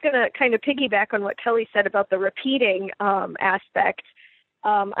 I was just going to kind of piggyback on what Kelly said about the repeating aspect.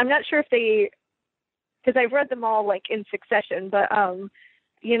 I'm not sure if because I've read them all like in succession, but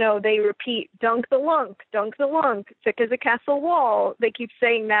they repeat Dunk the Lunk, thick as a castle wall. They keep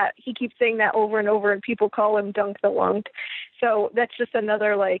saying that. He keeps saying that over and over, and people call him Dunk the Lunk. So that's just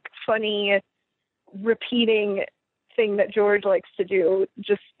another like funny repeating thing that George likes to do,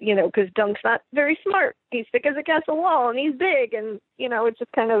 just, because Dunk's not very smart. He's thick as a castle wall, and he's big, and, it's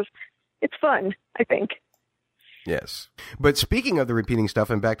just kind of, it's fun, I think. Yes. But speaking of the repeating stuff,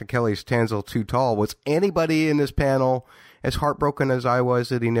 and back to Kelly's Tanzel Too Tall, was anybody in this panel as heartbroken as I was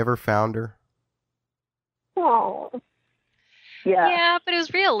that he never found her? Oh. Yeah, but it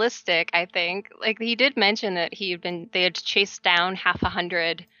was realistic, I think. Like, he did mention that they had chased down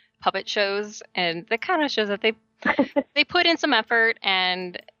 100 puppet shows, and that kind of shows that they put in some effort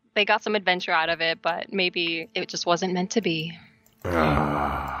and they got some adventure out of it, but maybe it just wasn't meant to be.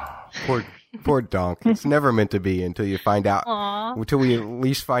 Poor Dunk. It's never meant to be until you find out. Aww. Until we at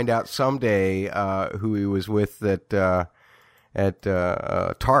least find out someday who he was with at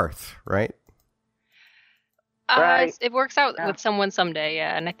Tarth, right? Right. It works out with someone someday,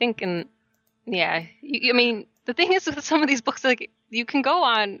 yeah. And I think, I mean, the thing is with some of these books, like, you can go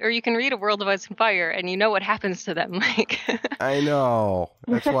on, or you can read A World of Ice and Fire, and you know what happens to them. Like, I know.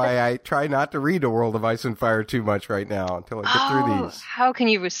 That's why I try not to read A World of Ice and Fire too much right now until I get through these. How can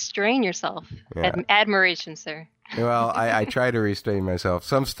you restrain yourself? Yeah. Admiration, sir. Well, I try to restrain myself.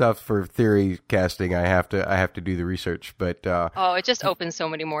 Some stuff for theory casting, I have to do the research, but it just opens so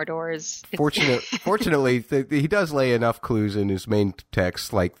many more doors. Fortunately, he does lay enough clues in his main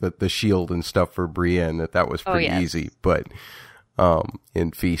text, like the shield and stuff for Brienne, that was pretty easy. But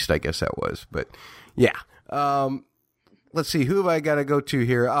in Feast, I guess that was. But yeah, let's see, who have I got to go to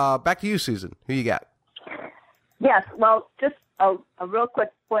here? Back to you, Susan. Who you got? Yes, well, just a real quick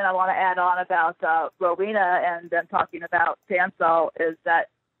point I want to add on about Rowena and then talking about Tanzel is that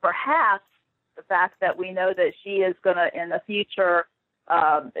perhaps the fact that we know that she is going to, in the future,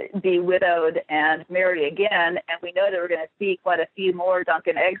 be widowed and marry again, and we know that we're going to see quite a few more Dunk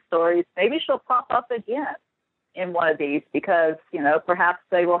and Egg stories, maybe she'll pop up again in one of these because, perhaps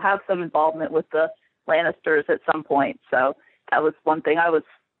they will have some involvement with the Lannisters at some point. So that was one thing I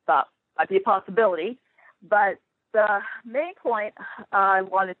thought might be a possibility. But the main point I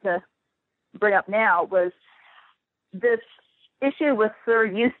wanted to bring up now was this issue with Sir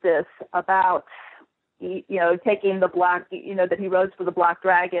Eustace about, taking the black, that he rose for the Black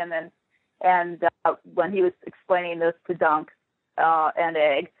Dragon, and when he was explaining this to Dunk and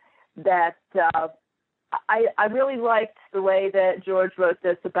Egg, that I really liked the way that George wrote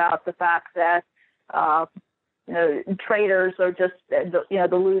this about the fact that traitors are just the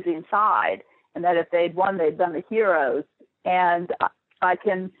losing side. And that if they'd won, they'd been the heroes. And I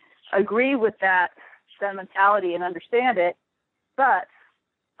can agree with that mentality and understand it. But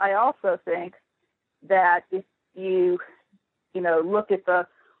I also think that if you, look at the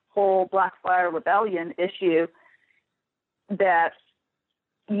whole Blackfire Rebellion issue, that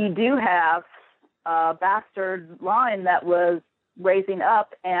you do have a bastard line that was raising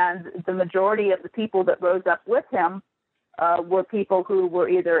up, and the majority of the people that rose up with him were people who were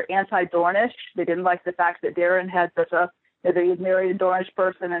either anti-Dornish. They didn't like the fact that Darren had that he had married a Dornish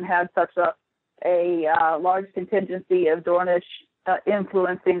person and had such a large contingency of Dornish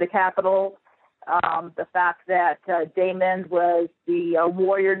influencing the capital. The fact that Daemon was the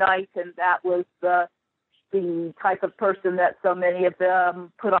warrior knight, and that was the type of person that so many of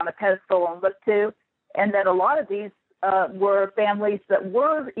them put on a pedestal and looked to. And that a lot of these were families that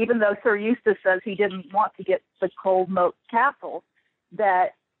were, even though Sir Eustace says he didn't want to get the Cold Moat Castle,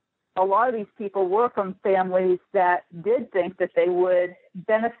 that a lot of these people were from families that did think that they would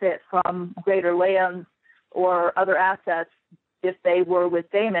benefit from greater lands or other assets if they were with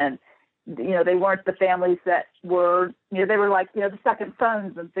Daemon. they weren't the families that were, they were like, the second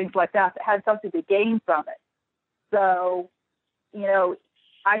sons and things like that had something to gain from it. So,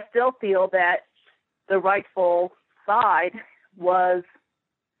 I still feel that the rightful side was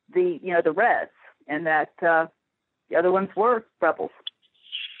the Reds, and that the other ones were rebels.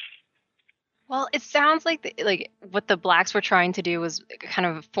 Well, it sounds like what the blacks were trying to do was kind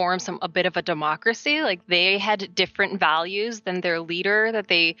of form a bit of a democracy. Like they had different values than their leader that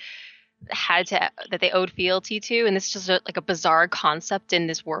they owed fealty to, and this is just like a bizarre concept in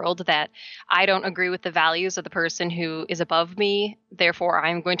this world that I don't agree with the values of the person who is above me, therefore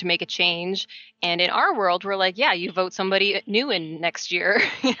I'm going to make a change. And in our world, we're like, yeah, you vote somebody new in next year,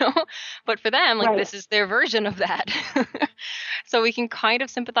 but for them, like, right, this is their version of that. So we can kind of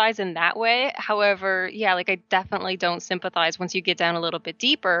sympathize in that way. However, yeah, like I definitely don't sympathize once you get down a little bit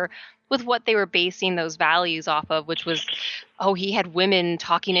deeper with what they were basing those values off of, which was, he had women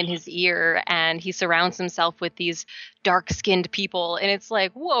talking in his ear and he surrounds himself with these dark-skinned people. And it's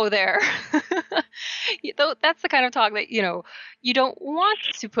like, whoa there. That's the kind of talk that, you don't want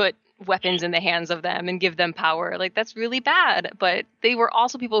to put weapons in the hands of them and give them power. Like, that's really bad. But they were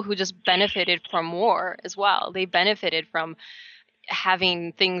also people who just benefited from war as well. They benefited from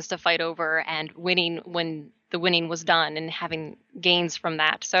having things to fight over and winning when the winning was done and having gains from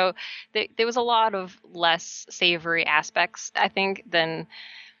that. So there was a lot of less savory aspects, I think, than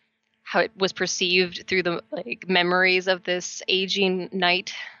how it was perceived through the memories of this aging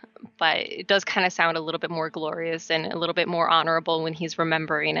knight. But it does kind of sound a little bit more glorious and a little bit more honorable when he's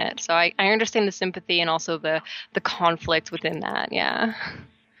remembering it. So I understand the sympathy and also the conflict within that. Yeah.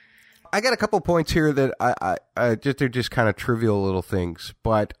 I got a couple points here that they're just kind of trivial little things,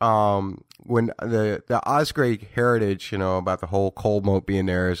 but when the Osgrey heritage, about the whole coal moat being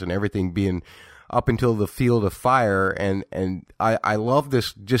theirs and everything being up until the Field of Fire, and I love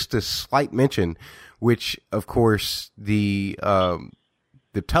this, just this slight mention, which of course the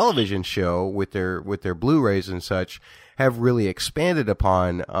television show with their Blu-rays and such have really expanded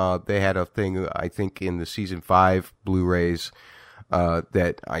upon. They had a thing, I think, in the season 5 Blu-rays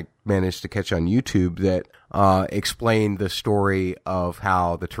that I managed to catch on YouTube that explained the story of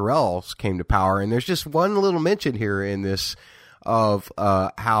how the Tyrells came to power. And there's just one little mention here in this of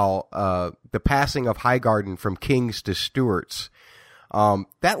how the passing of Highgarden from kings to Stuarts.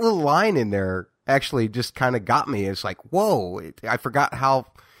 That little line in there actually just kind of got me. It's like, whoa, I forgot how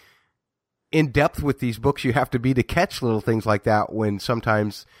in depth with these books you have to be to catch little things like that, when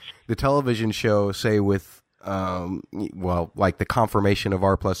sometimes the television show, say with like the confirmation of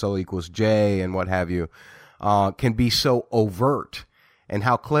R plus O equals J and what have you, can be so overt, and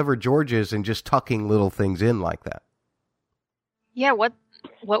how clever George is in just tucking little things in like that. Yeah, what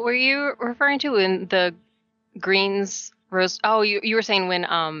were you referring to in the Greens Rose? Oh, you were saying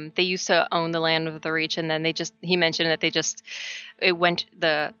when they used to own the land of the Reach, and then he mentioned that it went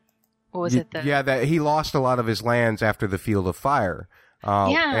the, what was it? That he lost a lot of his lands after the Field of Fire.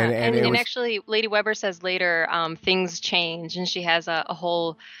 And actually, Lady Weber says later, things change, and she has a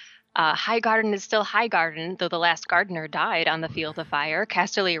whole Highgarden is still Highgarden, though the last gardener died on the Field of Fire.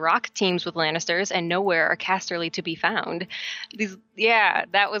 Casterly Rock teams with Lannisters, and nowhere are Casterly to be found. I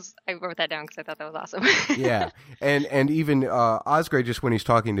wrote that down because I thought that was awesome. Yeah, and even Osgrey, just when he's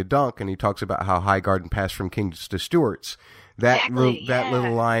talking to Dunk, and he talks about how Highgarden passed from kings to Stuarts. That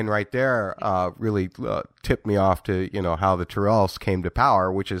little line right there really tipped me off to how the Tyrells came to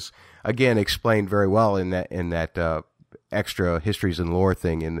power, which is again explained very well in that extra histories and lore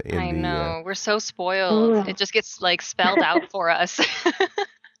thing. I know, we're so spoiled. It just gets spelled out for us.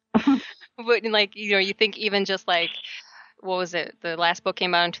 But you think even just what was it? The last book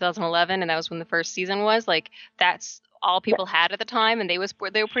came out in 2011, and that was when the first season was. That's all people had at the time, and they were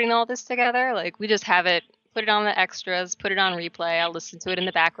putting all this together. We just have it. Put it on the extras, put it on replay. I'll listen to it in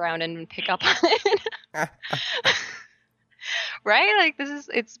the background and pick up on it. Right?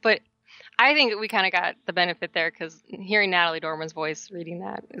 But I think we kind of got the benefit there because hearing Natalie Dormer's voice reading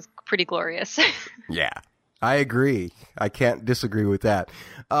that is pretty glorious. Yeah, I agree. I can't disagree with that.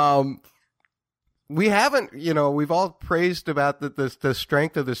 We haven't, we've all praised about the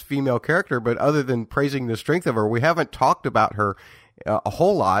strength of this female character, but other than praising the strength of her, we haven't talked about her a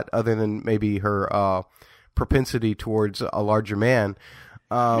whole lot other than maybe her propensity towards a larger man.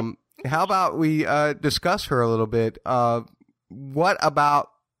 How about we discuss her a little bit? What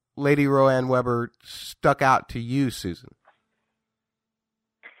about Lady Roanne Weber stuck out to you, Susan?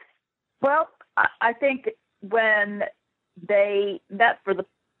 Well, I think when they met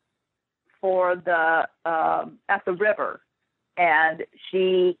for the at the river, and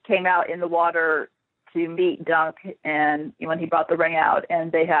she came out in the water to meet Dunk, and when he brought the ring out,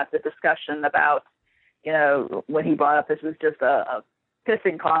 and they had the discussion about, when he brought up this was just a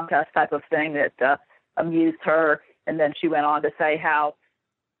pissing contest type of thing that amused her. And then she went on to say how,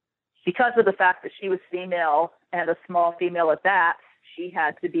 because of the fact that she was female and a small female at that, she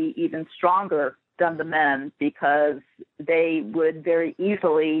had to be even stronger than the men because they would very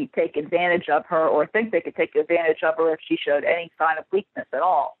easily take advantage of her or think they could take advantage of her if she showed any sign of weakness at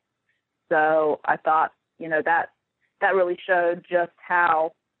all. So I thought, that really showed just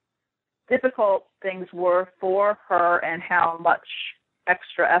how difficult things were for her and how much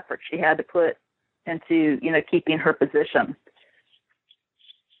extra effort she had to put into, keeping her position.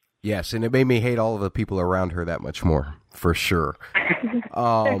 Yes, and it made me hate all of the people around her that much more, for sure.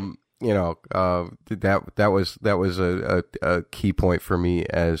 That was a key point for me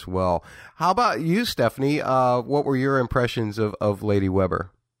as well. How about you, Stephanie? What were your impressions of Lady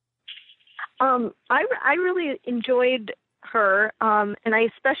Weber? I really enjoyed her, and I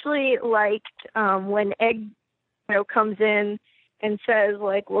especially liked when Egg, comes in and says,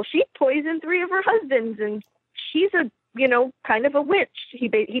 like, well, she poisoned 3 of her husbands, and she's a, kind of a witch. He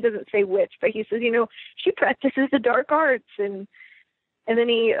doesn't say witch, but he says, she practices the dark arts, and then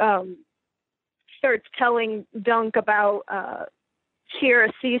he starts telling Dunk about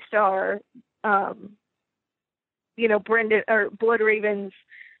Kiera Seastar, Brendan or Bloodraven's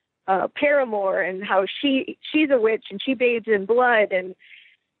paramour, and how she's a witch and she bathes in blood, and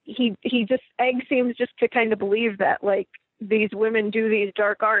Egg seems just to kind of believe that, like, these women do these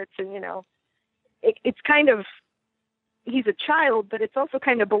dark arts, and it's kind of, he's a child, but it's also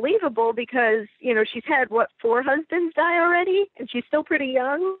kind of believable because she's had 4 husbands die already, and she's still pretty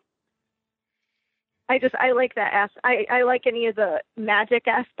young. I like that I like any of the magic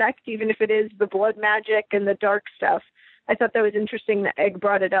aspect, even if it is the blood magic and the dark stuff. I thought that was interesting that Egg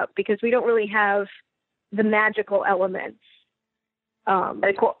brought it up because we don't really have the magical elements.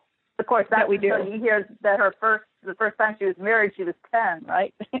 Of course, that we do. You hear that the first time she was married, she was 10,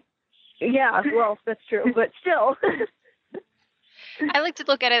 right? Yeah, well, that's true, but still. I like to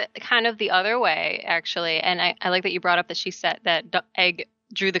look at it kind of the other way, actually, and I like that you brought up that she said that Egg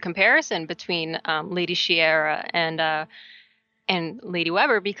drew the comparison between Lady Shiera and Lady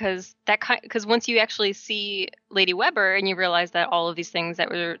Weber because once you actually see Lady Weber and you realize that all of these things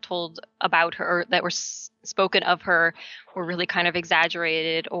that were told about her or that were spoken of her were really kind of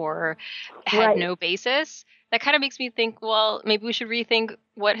exaggerated or had no basis, that kind of makes me think, well, maybe we should rethink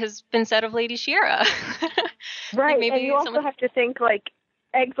what has been said of Lady Shiera. Right, maybe and you also have to think, like,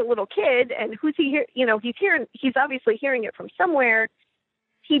 Egg's a little kid, and who's he here? He's obviously hearing it from somewhere.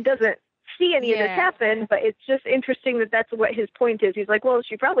 He doesn't see any of this happen, but it's just interesting that that's what his point is. He's like, well,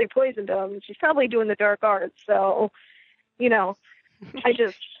 she probably poisoned him. She's probably doing the dark arts. So,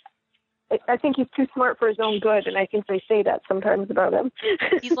 I think he's too smart for his own good, and I think they say that sometimes about him.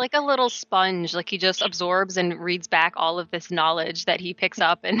 He's like a little sponge. Like, he just absorbs and reads back all of this knowledge that he picks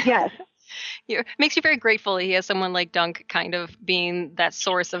up. And yes. Makes you very grateful he has someone like Dunk kind of being that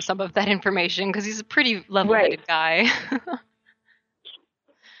source of some of that information, because he's a pretty level-headed guy.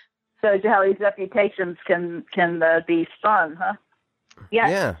 Shows you how these reputations can be spun, huh?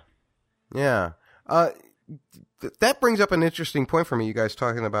 Yes. Yeah. That brings up an interesting point for me. You guys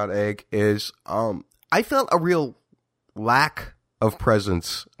talking about Egg is I felt a real lack of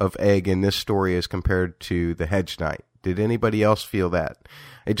presence of Egg in this story as compared to the Hedge Knight. Did anybody else feel that?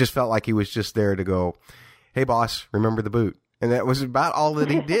 It just felt like he was just there to go, hey, boss, remember the boot. And that was about all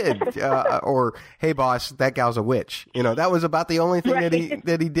that he did. Or, hey, boss, that gal's a witch. That was about the only thing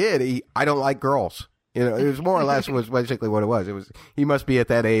that he did. I don't like girls. It was more or less was basically what it was. It was, he must be at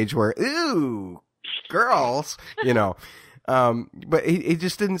that age where, ooh, girls, but he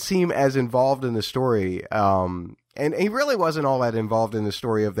just didn't seem as involved in the story. And he really wasn't all that involved in the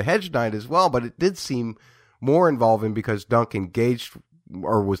story of the Hedge Knight as well, but it did seem more involving because Dunk engaged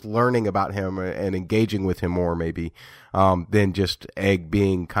or was learning about him and engaging with him more maybe than just Egg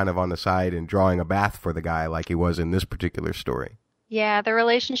being kind of on the side and drawing a bath for the guy like he was in this particular story. Yeah, the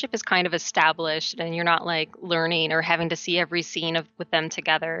relationship is kind of established, and you're not like learning or having to see every scene with them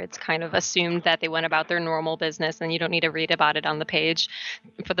together. It's kind of assumed that they went about their normal business, and you don't need to read about it on the page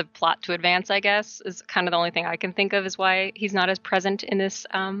for the plot to advance, I guess, is kind of the only thing I can think of is why he's not as present in this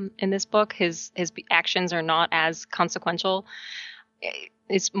book. His actions are not as consequential.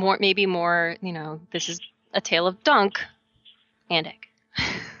 It's maybe more, this is a tale of Dunk and Egg.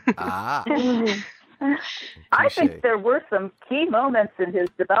 Ah. I think there were some key moments in his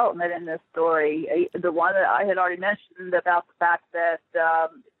development in this story. The one that I had already mentioned about the fact that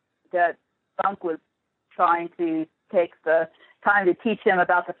that Dunk was trying to take the time to teach him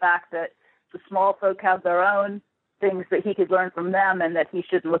about the fact that the small folk have their own things that he could learn from them, and that he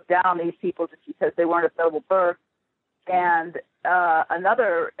shouldn't look down on these people just because they weren't of noble birth. And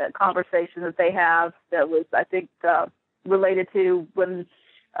another conversation that they have that was, I think, related to when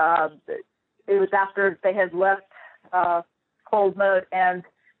it was after they had left Cold Moat, and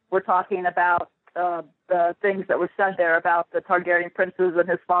we're talking about the things that were said there about the Targaryen princes and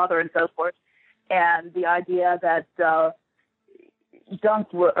his father and so forth, and the idea that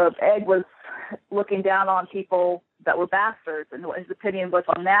Egg was looking down on people that were bastards, and what his opinion was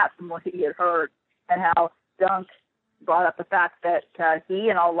on that from what he had heard, and how Dunk brought up the fact that he,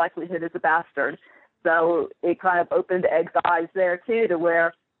 in all likelihood, is a bastard. So it kind of opened Egg's eyes there, too, to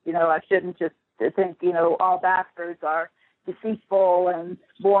where, I shouldn't just think, all bastards are deceitful and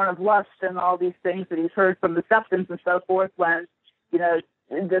born of lust and all these things that he's heard from the Septons and so forth, when,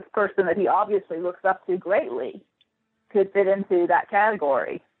 this person that he obviously looks up to greatly could fit into that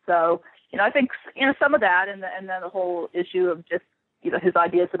category. So, I think, some of that, and then the whole issue of just, his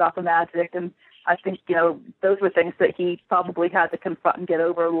ideas about the magic, and I think, those were things that he probably had to confront and get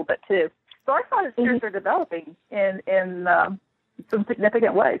over a little bit too. So I thought his character developing in some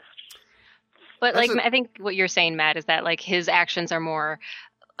significant ways. But I think what you're saying, Matt, is that like his actions are more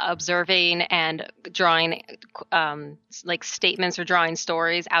observing and drawing statements or drawing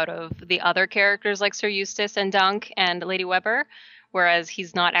stories out of the other characters like Sir Eustace and Dunk and Lady Webber, whereas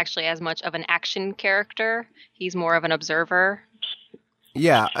he's not actually as much of an action character. He's more of an observer.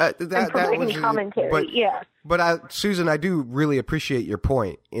 Yeah, that was commentary. But Susan, I do really appreciate your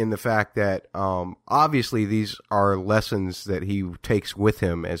point in the fact that obviously these are lessons that he takes with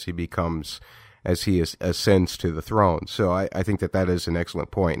him as he ascends to the throne. So I think that is an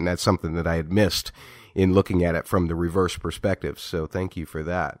excellent point, and that's something that I had missed in looking at it from the reverse perspective. So thank you for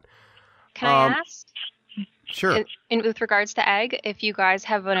that. Can I ask? Sure. With regards to Egg, if you guys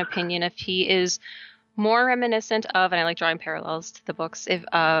have an opinion, if he is more reminiscent of, and I like drawing parallels to the books,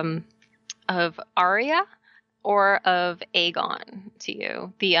 of Arya or of Aegon to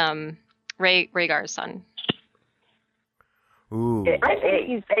you, the Rhaegar's son. Ooh. I think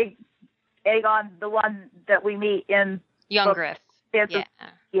he's Aegon, the one that we meet in Young Griff.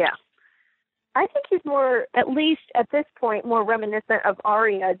 Yeah. I think he's more, at least at this point, more reminiscent of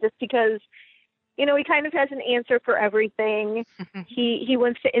Arya, just because, he kind of has an answer for everything. He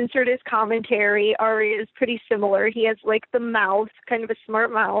wants to insert his commentary. Arya is pretty similar. He has like the mouth, kind of a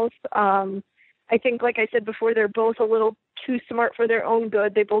smart mouth. I think, like I said before, they're both a little too smart for their own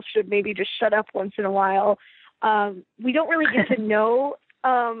good. They both should maybe just shut up once in a while. We don't really get to know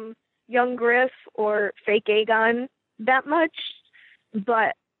young Griff or fake Aegon that much,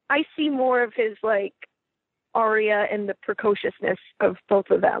 but I see more of his like Arya and the precociousness of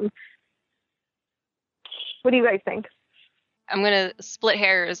both of them. What do you guys think? I'm going to split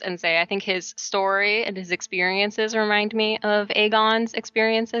hairs and say I think his story and his experiences remind me of Aegon's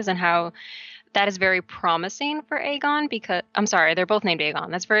experiences, and how that is very promising for Aegon because, I'm sorry, they're both named Aegon.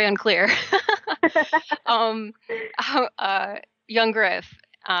 That's very unclear. Young Griff,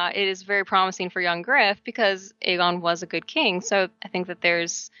 it is very promising for young Griff because Aegon was a good king. So I think that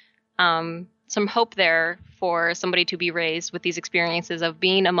there's some hope there for somebody to be raised with these experiences of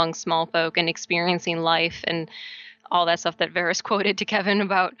being among small folk and experiencing life and all that stuff that Varys quoted to Kevin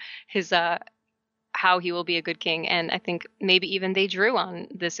about his how he will be a good king. And I think maybe even they drew on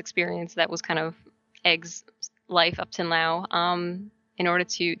this experience that was kind of Egg's life up till now in order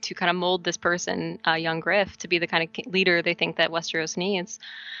to kind of mold this person, young Griff, to be the kind of leader they think that Westeros needs.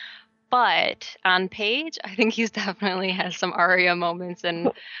 But on page, I think he's definitely has some Arya moments, and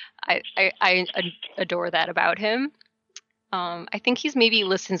I adore that about him. I think he's maybe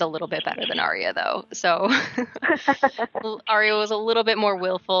listens a little bit better than Arya, though. So Arya was a little bit more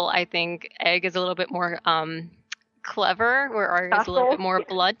willful. I think Egg is a little bit more clever, where Arya is a little bit more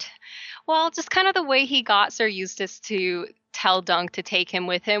blunt. Well, just kind of the way he got Sir Eustace to tell Dunk to take him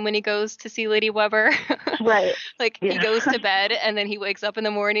with him when he goes to see Lady Webber. Right. He goes to bed and then he wakes up in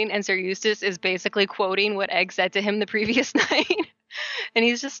the morning and Sir Eustace is basically quoting what Egg said to him the previous night. And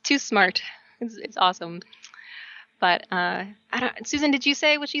he's just too smart. It's awesome. But Susan, did you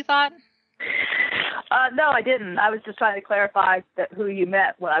say what you thought? No, I didn't. I was just trying to clarify who you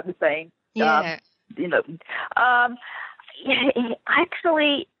meant when I was saying. Yeah.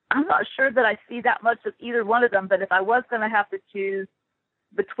 Actually, I'm not sure that I see that much of either one of them, but if I was going to have to choose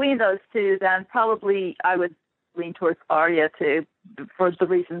between those two, then probably I would lean towards Arya too, for the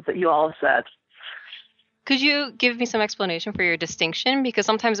reasons that you all have said. Could you give me some explanation for your distinction? Because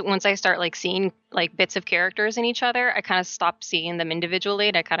sometimes once I start seeing bits of characters in each other, I kind of stop seeing them individually,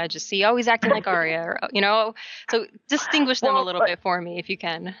 and I kind of just see, oh, he's acting like Arya, or, so distinguish them a little bit for me if you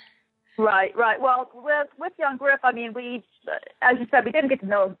can. Right. Well, with young Griff, I mean, we, as you said, we didn't get to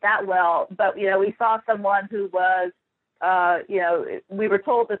know him that well, but we saw someone who was, we were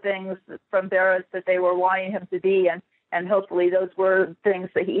told the things from Barris that they were wanting him to be, and hopefully those were things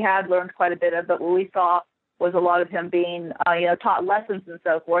that he had learned quite a bit of. But what we saw was a lot of him being, taught lessons and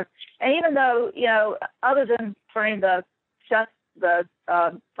so forth. And even though, other than turning the chess,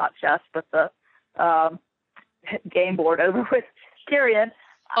 not chess, but the game board over with Tyrion.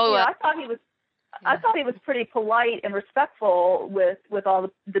 I thought he was pretty polite and respectful with all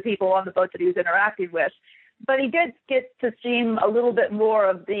the people on the boat that he was interacting with. But he did get to seem a little bit more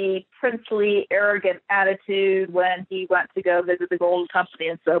of the princely, arrogant attitude when he went to go visit the Golden Company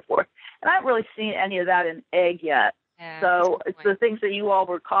and so forth. And I haven't really seen any of that in Egg yet. Yeah, so it's the things that you all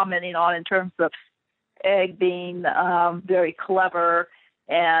were commenting on in terms of Egg being very clever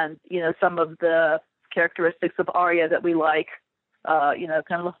and, some of the characteristics of Arya that we like. Kind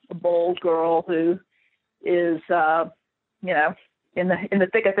of a bold girl who is, in the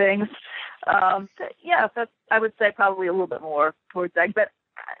thick of things. That's, I would say probably a little bit more towards Egg, but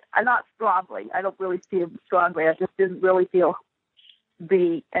I'm not strongly. I don't really see him strongly. I just didn't really feel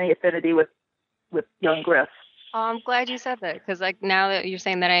any affinity with young Griff. Oh, I'm glad you said that, because now that you're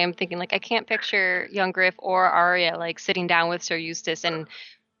saying that, I am thinking I can't picture young Griff or Arya sitting down with Sir Eustace and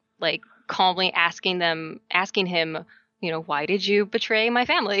calmly asking him, why did you betray my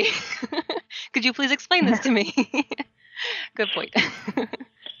family? Could you please explain this to me? Good point.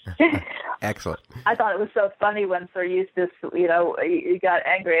 Excellent. I thought it was so funny when Sir Eustace, he got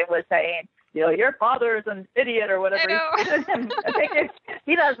angry and was saying, your father is an idiot or whatever. I know.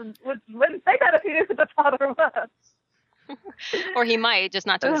 He wouldn't say that if he knew who the father was. Or he might, just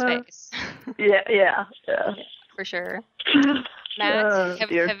not to his face. Yeah. For sure. Matt,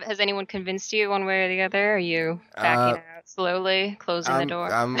 has anyone convinced you one way or the other? Are you backing out slowly, closing the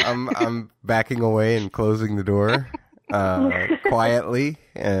door? I'm backing away and closing the door quietly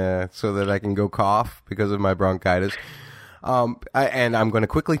so that I can go cough because of my bronchitis. And I'm going to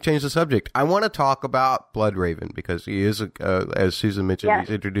quickly change the subject. I want to talk about Bloodraven because he is, as Susan mentioned, He's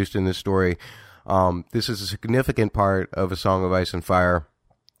introduced in this story. This is a significant part of A Song of Ice and Fire,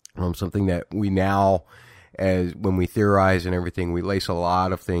 something that we now, as when we theorize and everything, we lace a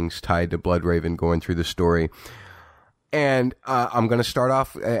lot of things tied to Bloodraven going through the story. And I'm going to start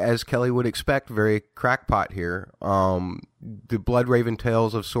off, as Kelly would expect, very crackpot here. The Bloodraven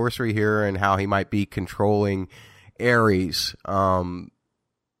tells of sorcery here and how he might be controlling Aerys.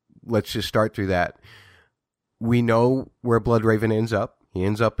 Let's just start through that. We know where Bloodraven ends up. He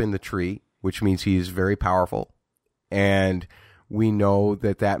ends up in the tree, which means he is very powerful. And we know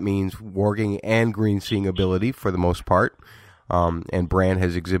that means warging and green seeing ability for the most part. And Bran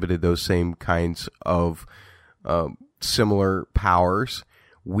has exhibited those same kinds of similar powers.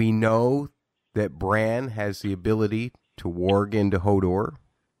 We know that Bran has the ability to warg into Hodor.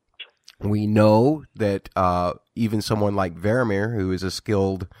 We know that even someone like Varamir, who is a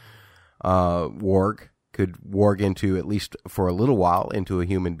skilled warg, could warg into, at least for a little while, into a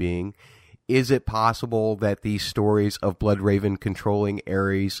human being. Is it possible that these stories of Bloodraven controlling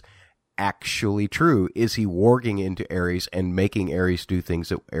Aerys actually true? Is he warging into Aerys and making Aerys do things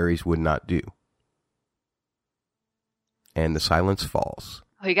that Aerys would not do? And the silence falls.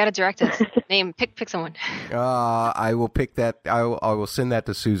 Oh, you got to direct us. Pick someone. I will pick that. I will send that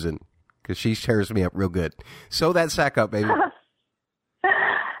to Susan because she tears me up real good. Sew that sack up, baby.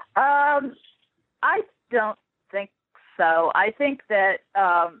 I don't think so. I think that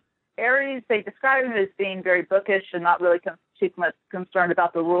Aerys, they describe him as being very bookish and not really too much concerned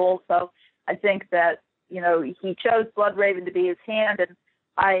about the rules. So I think that, he chose Bloodraven to be his hand.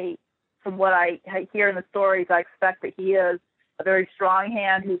 And from what I hear in the stories, I expect that he is a very strong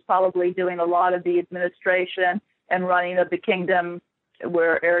hand who's probably doing a lot of the administration and running of the kingdom,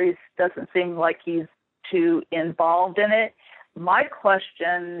 where Aerys doesn't seem like he's too involved in it. My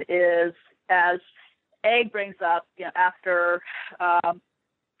question is, as Egg brings up, after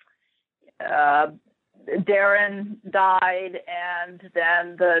Darren died and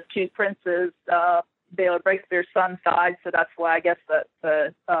then the two princes, Baelor Breakspear's son died, so that's why I guess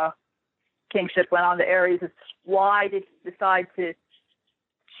the kingship went on to Aerys. Why did he decide to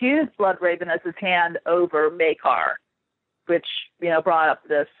choose Bloodraven as his hand over Maekar, which brought up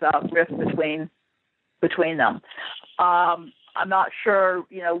this rift between them. I'm not sure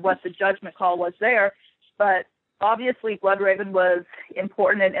what the judgment call was there, but obviously Bloodraven was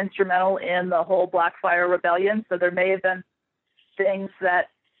important and instrumental in the whole Blackfire Rebellion, so there may have been things that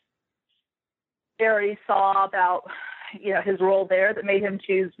Aerys saw about his role there that made him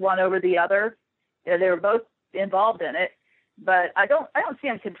choose one over the other. They were both involved in it. but I don't see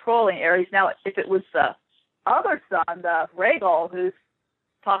him controlling Ares. Now, if it was the other son, the Rhaegal, who's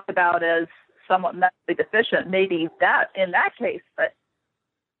talked about as somewhat mentally deficient, maybe that in that case, but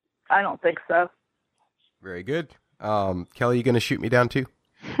I don't think so. Very good. Kelly, you going to shoot me down too?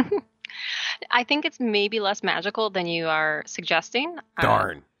 I think it's maybe less magical than you are suggesting.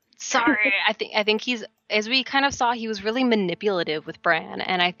 Darn. Sorry, I think he's, as we kind of saw, he was really manipulative with Bran,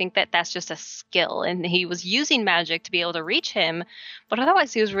 and I think that that's just a skill, and he was using magic to be able to reach him, but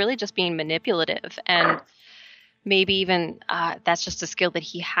otherwise he was really just being manipulative, and maybe even that's just a skill that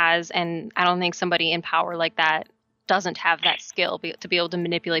he has, and I don't think somebody in power like that doesn't have that skill to be able to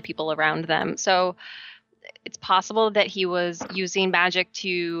manipulate people around them. So it's possible that he was using magic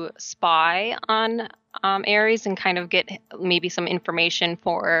to spy on Ares and kind of get maybe some information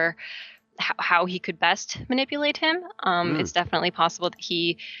for how he could best manipulate him. It's definitely possible that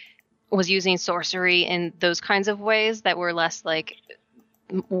he was using sorcery in those kinds of ways that were less like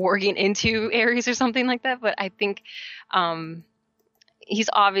warging into Ares or something like that. But I think he's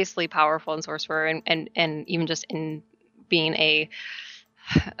obviously powerful in sorcerer and even just in being a,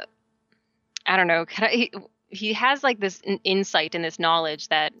 I don't know, he has like this insight and this knowledge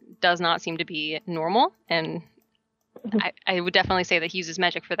that does not seem to be normal, and I would definitely say that he uses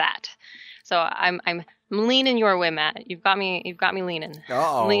magic for that. So I'm leaning your way, Matt. You've got me leaning.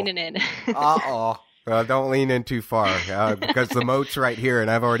 Uh-oh. Leaning in. Don't lean in too far because the moat's right here, and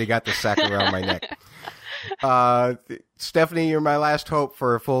I've already got the sack around my neck. Stephanie, you're my last hope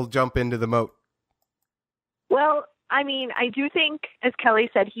for a full jump into the moat. Well, I mean, I do think, as Kelly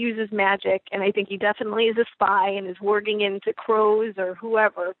said, he uses magic, and I think he definitely is a spy and is working into crows or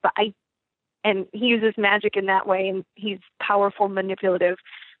whoever. And he uses magic in that way, and he's powerful, manipulative.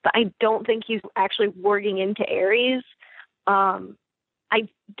 But I don't think he's actually working into Ares. I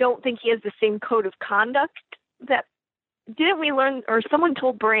don't think he has the same code of conduct that. Didn't we learn, or someone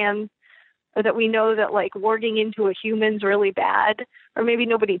told Bran, or that we know that like warging into a human's really bad, or maybe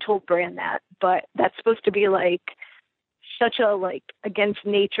nobody told Bran that, but that's supposed to be like such a like against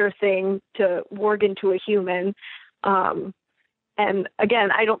nature thing to warg into a human. And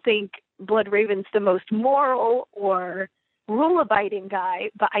again, I don't think Bloodraven's the most moral or rule-abiding guy,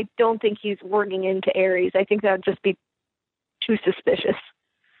 but I don't think he's warging into Ares. I think that would just be too suspicious.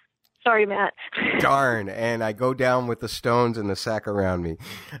 Sorry, Matt. Darn, and I go down with the stones and the sack around me.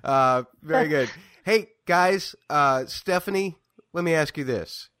 Very good. Hey, guys, Stephanie, let me ask you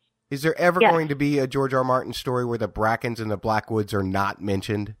this. Is there ever going to be a George R. Martin story where the Brackens and the Blackwoods are not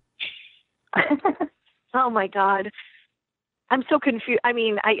mentioned? Oh, my God. I'm so confused. I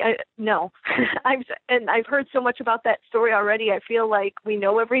mean, I no. I've heard so much about that story already. I feel like we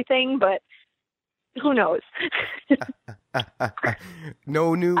know everything, but who knows?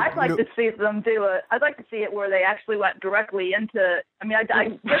 No new. I'd like to see them do it. I'd like to see it where they actually went directly into. I mean, I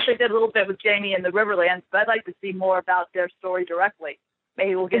guess they did a little bit with Jaime and the Riverlands, but I'd like to see more about their story directly.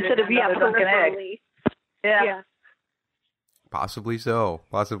 Maybe we'll get into another Duncan Egg. Yeah. Possibly so.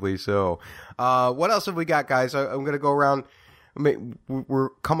 What else have we got, guys? I'm going to go around. I mean, we're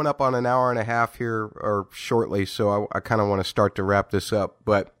coming up on an hour and a half here, or shortly, so I kind of want to start to wrap this up.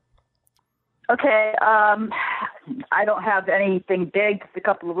 But okay, I don't have anything big. Just a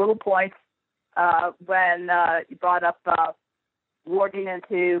couple of little points. When you brought up warging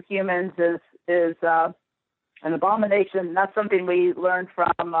into humans is an abomination. That's something we learned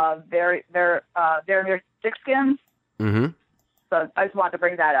from Varamir Thickskins. Mm-hmm. So I just wanted to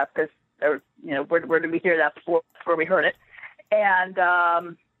bring that up because where did we hear that before? Before we heard it. And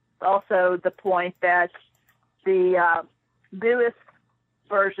also the point that the newest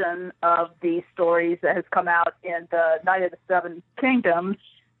version of these stories that has come out in the Night of the Seven Kingdoms,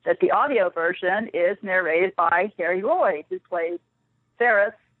 that the audio version is narrated by Harry Lloyd, who played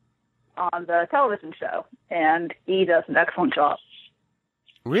Ferris on the television show, and he does an excellent job.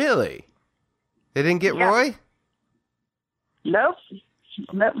 Really? They didn't get Roy? Nope.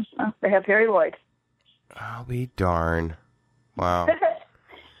 They have Harry Lloyd. I'll be darn. Wow.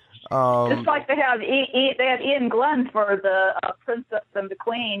 Just like they have Ian Glenn for the Princess and the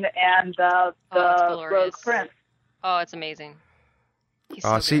Queen and the Rogue Prince. Oh, it's amazing. He's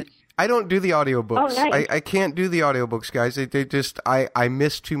so see, good. I don't do the audiobooks. Oh, nice. I can't do the audiobooks, guys. They just I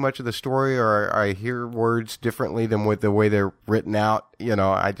miss too much of the story, or I hear words differently than with the way they're written out.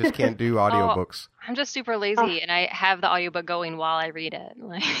 I just can't do audiobooks. I'm just super lazy, and I have the audiobook going while I read it.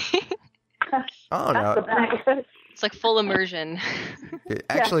 Like, no. it's like full immersion.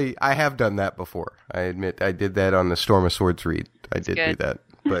 Actually, I have done that before. I admit I did that on the Storm of Swords read. I did do that,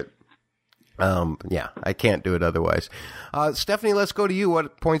 but I can't do it otherwise. Stephanie, let's go to you.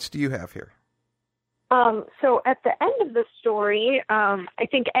 What points do you have here? So at the end of the story, I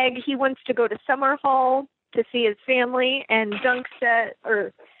think Egg, he wants to go to Summerhall to see his family, and Dunk says,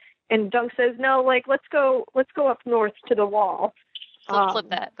 no, like, let's go up north to the Wall. Flip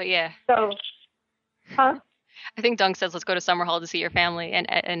that, but yeah. So, huh? I think Dunk says, let's go to Summerhall to see your family, and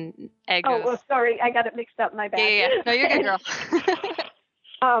Egg goes... Oh, well, sorry, I got it mixed up, my bad. Yeah. No, you're good, girl.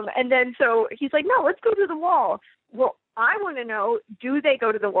 And then so he's like, no, let's go to the Wall. Well, I want to know, do they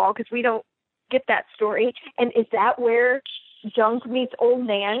go to the Wall? Because we don't get that story. And is that where Dunk meets Old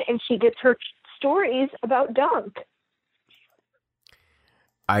Nan and she gets her stories about Dunk?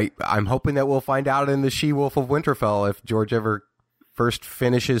 I'm hoping that we'll find out in the She-Wolf of Winterfell if George ever first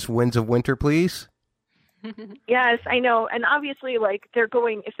finishes Winds of Winter, please. Yes, I know. And obviously, like, they're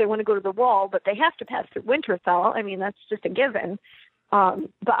going, if they want to go to the Wall, but they have to pass through Winterfell. I mean, that's just a given. But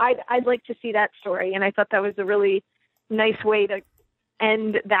I'd like to see that story. And I thought that was a really nice way to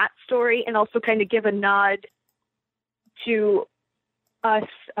end that story and also kind of give a nod to us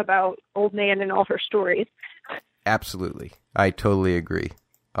about Old Nan and all her stories. Absolutely. I totally agree.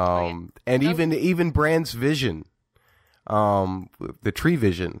 And even Bran's vision, the tree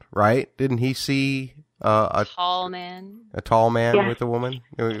vision, right? Didn't he see a tall man with a woman?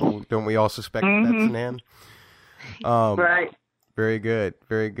 Don't we all suspect that's Nan? Right. Very good.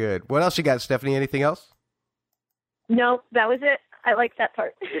 Very good. What else you got, Stephanie? Anything else? No, that was it. I like that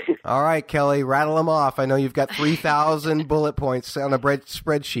part. All right, Kelly, rattle them off. I know you've got 3,000 bullet points on a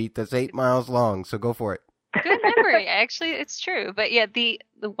spreadsheet that's 8 miles long, so go for it. Good memory. Actually, it's true. But yeah, the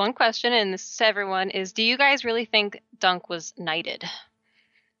one question, and this is to everyone, is do you guys really think Dunk was knighted?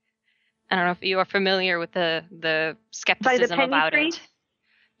 I don't know if you are familiar with the skepticism about it.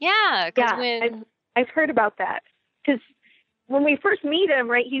 Yeah, because I've heard about that. Because when we first meet him,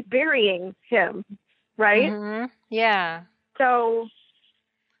 right, he's burying him, right? Mm-hmm. Yeah. So,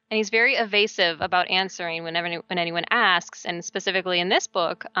 and he's very evasive about answering when anyone asks, and specifically in this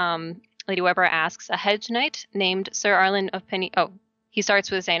book, Lady Weber asks, a hedge knight named Sir Arlen of Penny... Oh, he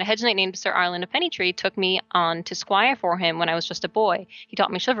starts with saying, a hedge knight named Sir Arlen of Pennytree took me on to squire for him when I was just a boy. He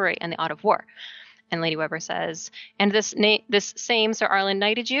taught me chivalry and the art of war. And Lady Weber says, and this same Sir Arlen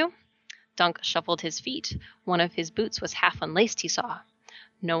knighted you? Dunk shuffled his feet. One of his boots was half unlaced, he saw.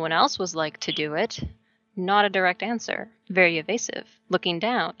 No one else was like to do it. Not a direct answer. Very evasive. Looking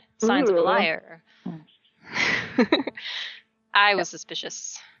down. Signs of a liar. I was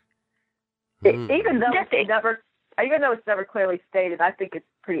suspicious. Even though it's never clearly stated, I think it's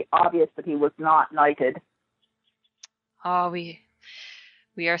pretty obvious that he was not knighted. Oh, we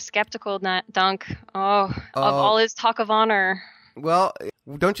are skeptical, Dunk. Of all his talk of honor. Well,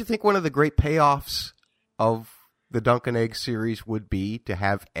 don't you think one of the great payoffs of the Dunk and Egg series would be to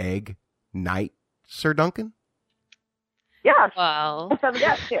have Egg knight Sir Duncan? Yes. Well.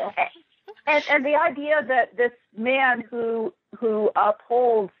 Yes, too. And the idea that this man who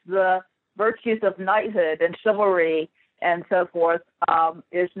upholds the virtues of knighthood and chivalry and so forth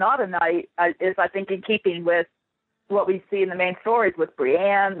is not a knight is, I think, in keeping with what we see in the main stories with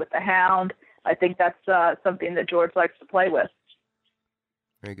Brienne, with the Hound. I think that's something that George likes to play with.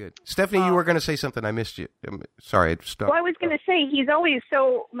 Very good. Stephanie, you were going to say something. I missed you. Sorry. Well, I was going to say he's always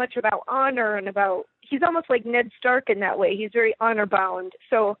so much about honor and he's almost like Ned Stark in that way. He's very honor bound.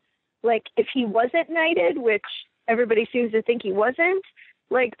 So, like, if he wasn't knighted, which everybody seems to think he wasn't,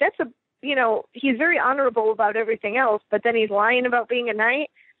 like, that's he's very honorable about everything else, but then he's lying about being a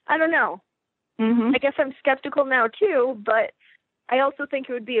knight. I don't know. Mm-hmm. I guess I'm skeptical now, too, but I also think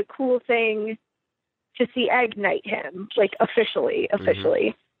it would be a cool thing to see Egg knight him, like, officially.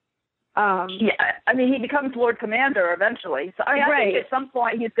 Mm-hmm. Yeah, I mean, he becomes Lord Commander eventually. So I think at some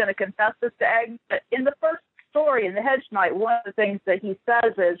point he's going to confess this to Egg. But in the first story, in The Hedge Knight, one of the things that he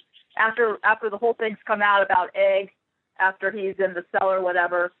says is, after the whole thing's come out about Egg, after he's in the cellar or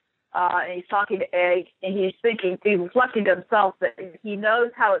whatever, and he's talking to Egg, and he's reflecting to himself that he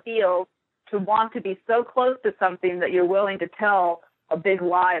knows how it feels to want to be so close to something that you're willing to tell a big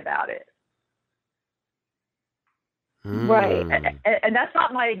lie about it. Right, and that's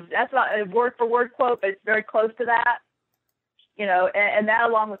not a word for word quote, but it's very close to that. And that,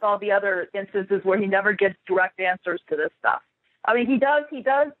 along with all the other instances where he never gets direct answers to this stuff. I mean, he does.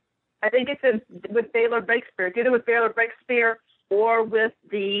 I think it's with Baylor Breakspear. It's either with Baylor Breakspear or with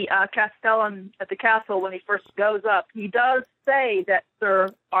the Castellan at the castle when he first goes up. He does say that Sir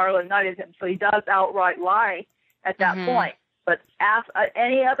Arlen knighted him, so he does outright lie at that point. But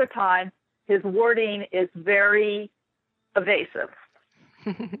any other time, his wording is very evasive,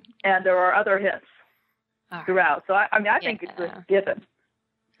 and there are other hints throughout. So I think it's a given.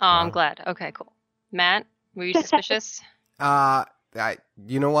 Oh, I'm glad. Okay, cool. Matt, were you suspicious? You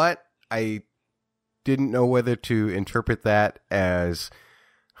know what? I didn't know whether to interpret that as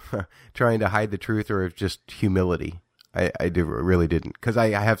trying to hide the truth or just humility. I really didn't, because I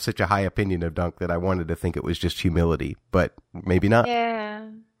have such a high opinion of Dunk that I wanted to think it was just humility, but maybe not. Yeah.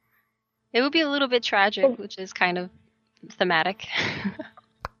 It would be a little bit tragic, which is kind of thematic.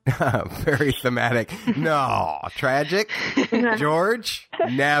 Very thematic. No, tragic? George?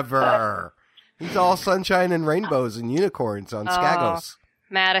 Never. He's all sunshine and rainbows and unicorns on Skagos.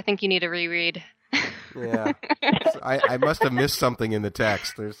 Matt, I think you need to reread. Yeah. I must have missed something in the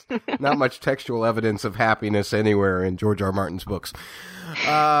text. There's not much textual evidence of happiness anywhere in George R. Martin's books.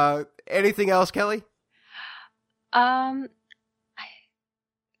 Anything else, Kelly? Can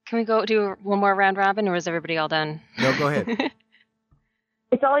we go do one more round robin, or is everybody all done? No, go ahead.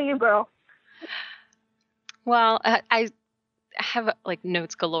 It's all you, girl. Well, I have like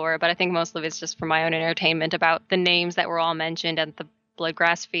notes galore, but I think most of it's just for my own entertainment about the names that were all mentioned at the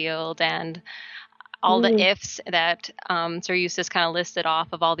Bloodgrass Field and all the ifs that Sir Eustace kind of listed off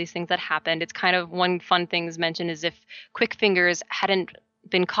of all these things that happened. It's kind of one fun thing is mentioned is if Quick Fingers hadn't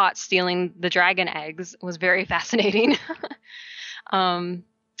been caught stealing the dragon eggs was very fascinating.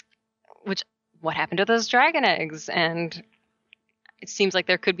 Which, what happened to those dragon eggs? And it seems like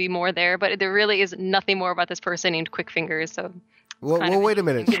there could be more there, but there really is nothing more about this person named Quick Fingers. So, well, wait a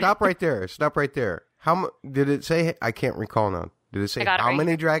minute. Stop right there. Stop right there. Did it say? I can't recall now. Did it say how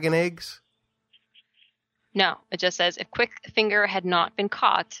many dragon eggs? No, it just says if Quick Finger had not been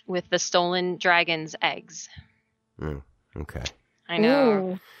caught with the stolen dragon's eggs. Okay. I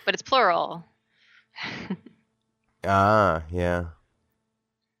know, but it's plural. Yeah.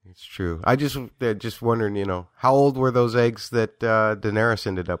 It's true. I just wondering, how old were those eggs that Daenerys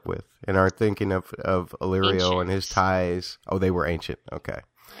ended up with? And are thinking of Illyrio ancient. and his ties. Oh, they were ancient. Okay.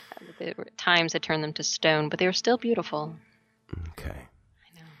 Yeah, times had turned them to stone, but they were still beautiful. Okay.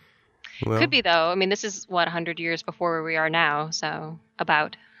 I know. Well, could be, though. I mean, this is, 100 years before where we are now, so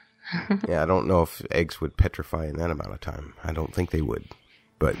about. Yeah, I don't know if eggs would petrify in that amount of time. I don't think they would.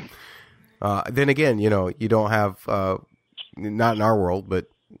 But then again, you don't have, not in our world, but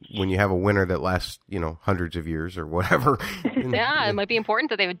when you have a winter that lasts, hundreds of years or whatever. Yeah, it might be important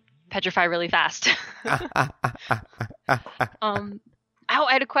that they would petrify really fast. I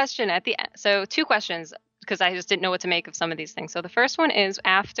had a question at the end. So 2 questions, because I just didn't know what to make of some of these things. So the first one is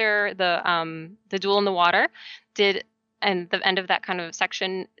after the duel in the water, and the end of that kind of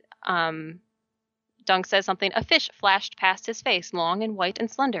section, Dunk says something, a fish flashed past his face, long and white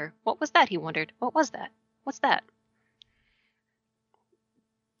and slender. What was that, he wondered. What was that? What's that?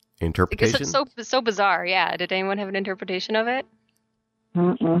 Interpretation? Because it's so bizarre, yeah. Did anyone have an interpretation of it?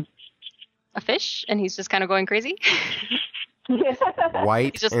 Mm-mm. A fish? And he's just kind of going crazy?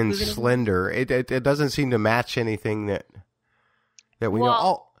 White and slender. It doesn't seem to match anything that we know.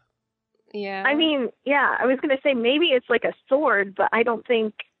 Oh. Yeah. I mean, yeah, I was going to say maybe it's like a sword, but I don't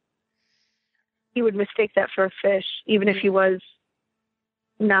think he would mistake that for a fish, even if he was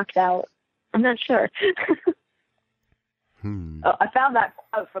knocked out. I'm not sure. I found that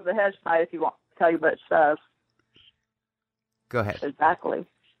quote from the Hedge Knight if you want to tell you what it says. Go ahead. Exactly.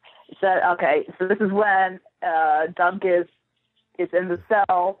 It said, okay, so this is when Dunk is in the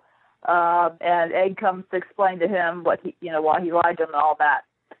cell, and Egg comes to explain to him what why he lied to him and all that.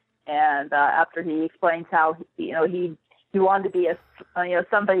 And after he explains how he wanted to be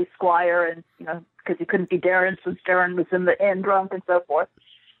somebody's squire, and because he couldn't be Darren since Darren was in the inn drunk and so forth.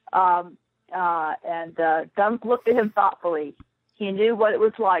 And Dunk looked at him thoughtfully. He knew what it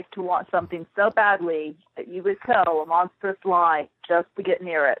was like to want something so badly that you would tell a monstrous lie just to get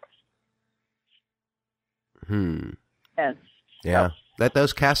near it. And yeah, that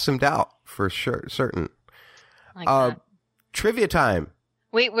does cast some doubt for sure, certain. Trivia time.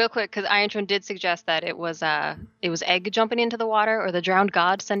 Wait, real quick, because Iron Throne did suggest that it was Egg jumping into the water, or the drowned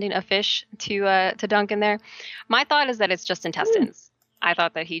god sending a fish to Dunk in there. My thought is that it's just intestines. I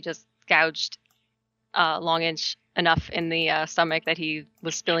thought that he just gouged long inch enough in the stomach that he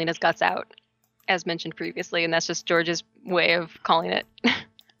was spilling his guts out, as mentioned previously, and that's just George's way of calling it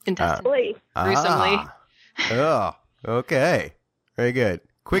intestinally, gruesomely. Oh, okay, very good.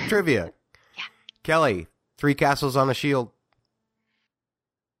 Quick trivia. Yeah. Kelly, 3 castles on a shield.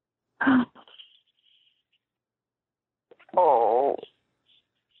 Oh.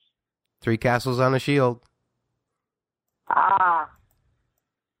 3 castles on a shield. And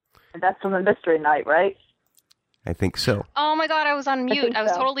that's from the Mystery Night, right? I think so. Oh my god, I was on mute. I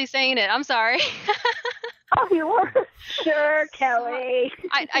was totally saying it. I'm sorry. Oh, you were? Sure, Kelly.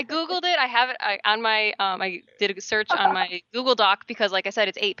 I Googled it. I have it on my, I did a search on my Google Doc because, like I said,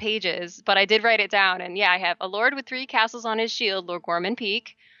 it's 8 pages, but I did write it down. And yeah, I have a lord with 3 castles on his shield, Lord Gorman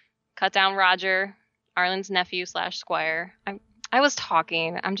Peak, cut down Roger, Arlen's nephew / squire. I was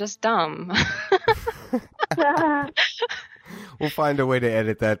talking. I'm just dumb. We'll find a way to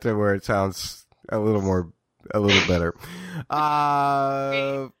edit that to where it sounds a little better.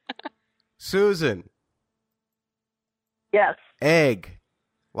 Susan. Yes. Egg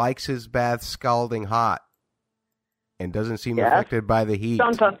likes his bath scalding hot and doesn't seem affected by the heat.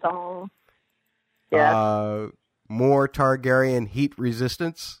 Dun, dun, dun. Yes. More Targaryen heat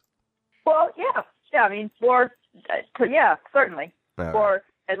resistance? Well, yeah. I mean, certainly. Or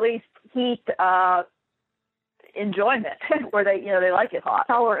at least heat enjoyment, where they like it hot.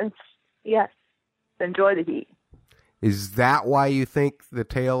 Tolerance. Yes. Enjoy the heat. Is that why you think the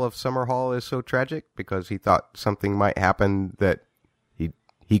tale of Summerhall is so tragic? Because he thought something might happen that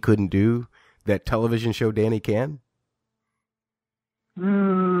he couldn't do, that television show Danny can?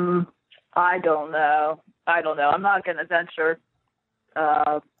 I don't know. I'm not going to venture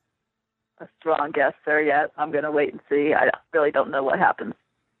a strong guess there yet. I'm going to wait and see. I really don't know what happens.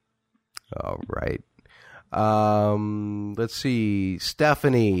 All right. Let's see.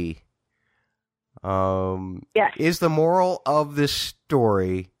 Stephanie. Yes. Is the moral of this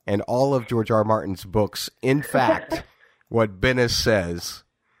story and all of George R. R. Martin's books, in fact, what Bennis says?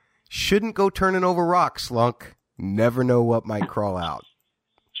 Shouldn't go turning over rocks, Lunk. Never know what might crawl out.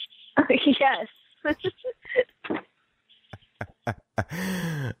 Yes.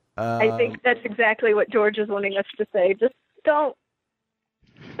 I think that's exactly what George is wanting us to say. Just don't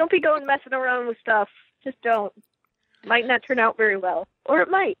be going messing around with stuff. Just don't. Might not turn out very well. Or it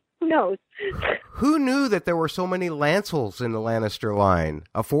might. Who knows? Who knew that there were so many Lancels in the Lannister line?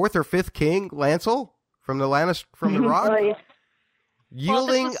 A fourth or fifth king, Lancel? From the Rock? Right.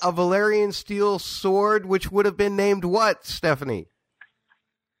 Yielding a Valyrian steel sword, which would have been named what, Stephanie?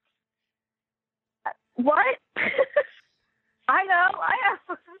 What? I know.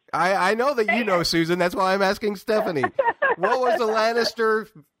 I know that you know, Susan. That's why I'm asking Stephanie. What was the Lannister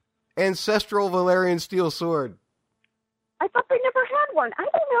ancestral Valyrian steel sword? I thought they never had one. I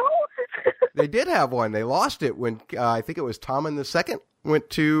don't know. They did have one. They lost it when I think it was Tommen II went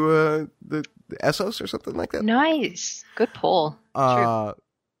to the Essos or something like that. Nice. Good pull. The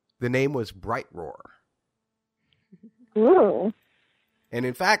name was Bright Roar. Ooh. And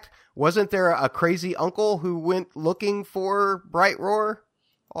in fact, wasn't there a crazy uncle who went looking for Bright Roar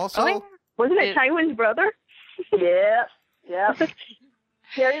also? Oh, yeah. Wasn't it Tywin's brother? Yeah.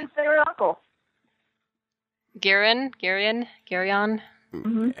 Tyrion's favorite uncle. Garyon.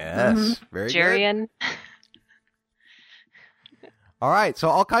 Mm-hmm. Yes, very Jarion. good. All right, so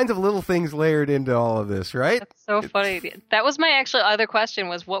all kinds of little things layered into all of this, right? That's so funny. That was my actual other question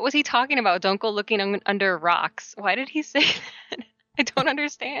was, what was he talking about? Don't go looking under rocks. Why did he say that? I don't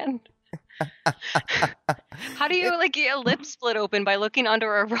understand. How do you get a lip split open by looking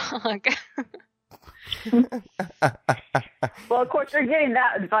under a rock? Well, of course, you're getting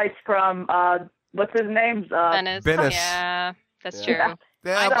that advice from, what's his name? Bennis. Bennis. Yeah, that's true.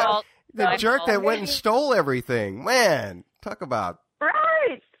 Yeah, but the jerk that went and stole everything. Man, talk about.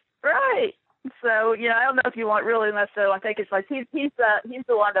 Right. So, I don't know if you want really necessarily. I think it's like he's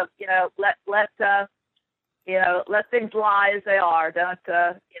the one to let things lie as they are.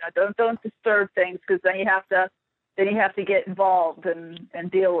 Don't disturb things, because then you have to get involved and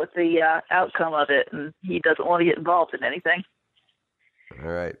deal with the outcome of it, and he doesn't want to get involved in anything.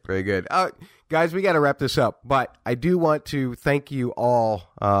 All right, very good. Guys, we got to wrap this up, but I do want to thank you all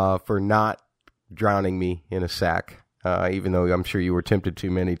for not drowning me in a sack, even though I'm sure you were tempted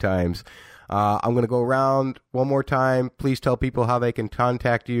to many times. I'm going to go around one more time. Please tell people how they can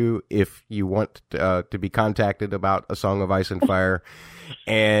contact you if you want to be contacted about A Song of Ice and Fire.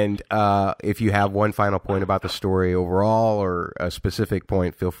 And if you have one final point about the story overall or a specific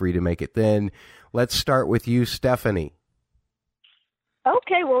point, feel free to make it then. Let's start with you, Stephanie.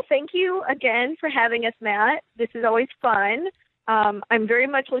 Okay, well, thank you again for having us, Matt. This is always fun. I'm very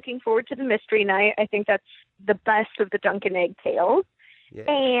much looking forward to the Mystery Night. I think that's the best of the Duncan Egg tales. Yeah.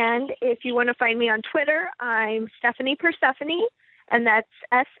 And if you want to find me on Twitter, I'm Stephanie Persephone, and that's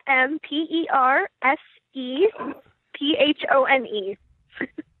SMPERSEPHONE.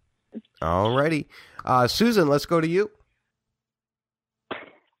 All righty. Susan, let's go to you.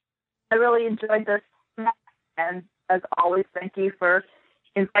 I really enjoyed this, and as always, thank you for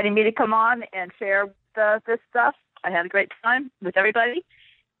inviting me to come on and share this stuff. I had a great time with everybody,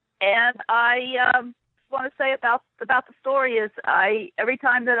 and I want to say about the story is every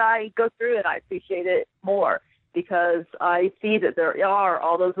time that I go through it, I appreciate it more, because I see that there are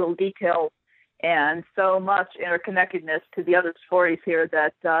all those little details and so much interconnectedness to the other stories here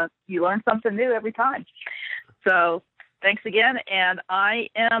that you learn something new every time. So thanks again, and I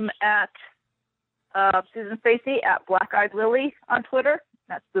am at Susan Stacy at Black Eyed Lily on Twitter.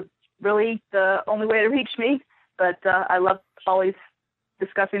 That's really the only way to reach me. But I love always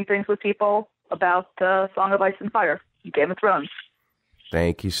discussing things with people about Song of Ice and Fire, Game of Thrones.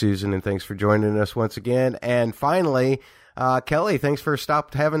 Thank you, Susan, and thanks for joining us once again. And finally, Kelly, thanks for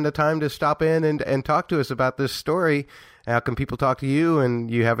having the time to stop in and talk to us about this story. How can people talk to you,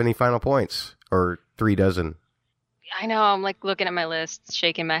 and you have any final points? Or 3 dozen? I know, I'm like looking at my list,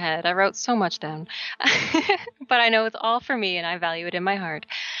 shaking my head. I wrote so much down. But I know it's all for me, and I value it in my heart.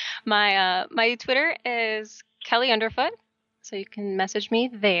 My Twitter is Kelly Underfoot, so you can message me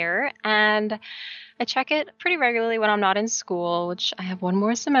there. And I check it pretty regularly when I'm not in school, which I have one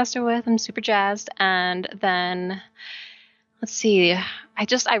more semester with. I'm super jazzed. And then, let's see,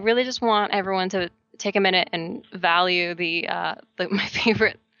 I really just want everyone to take a minute and value my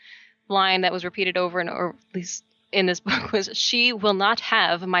favorite line that was repeated over, or at least in this book, was, "She will not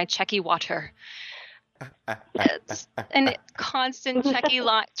have my Checky water." And constant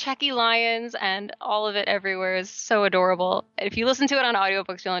Checky lions and all of it everywhere is so adorable. If you listen to it on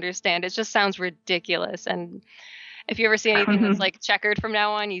audiobooks, you'll understand. It just sounds ridiculous. And if you ever see anything that's like checkered from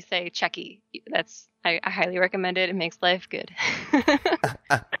now on, you say Checky. I highly recommend it. It makes life good.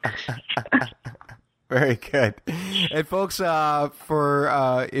 Very good. And folks,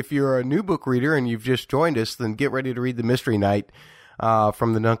 if you're a new book reader and you've just joined us, then get ready to read The Mystery Knight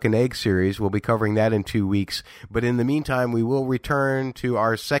from the Dunk and Egg series. We'll be covering that in 2 weeks. But in the meantime, we will return to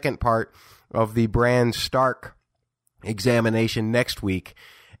our second part of the Bran Stark examination next week.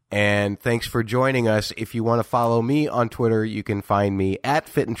 And thanks for joining us. If you want to follow me on Twitter, you can find me at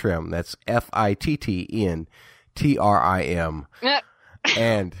Fit and Trim. That's FITTENTRIM.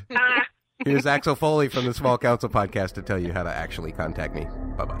 And here's Axel Foley from the Small Council Podcast to tell you how to actually contact me.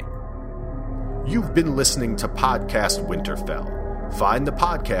 Bye-bye. You've been listening to Podcast Winterfell. Find the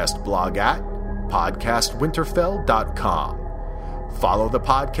podcast blog at podcastwinterfell.com. Follow the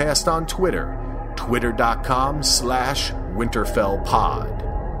podcast on Twitter,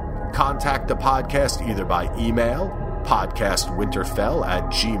 twitter.com/winterfellpod. Contact the podcast either by email,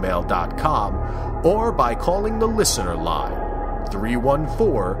 podcastwinterfell@gmail.com, or by calling the listener line,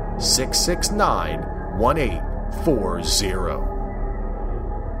 314-669-1840.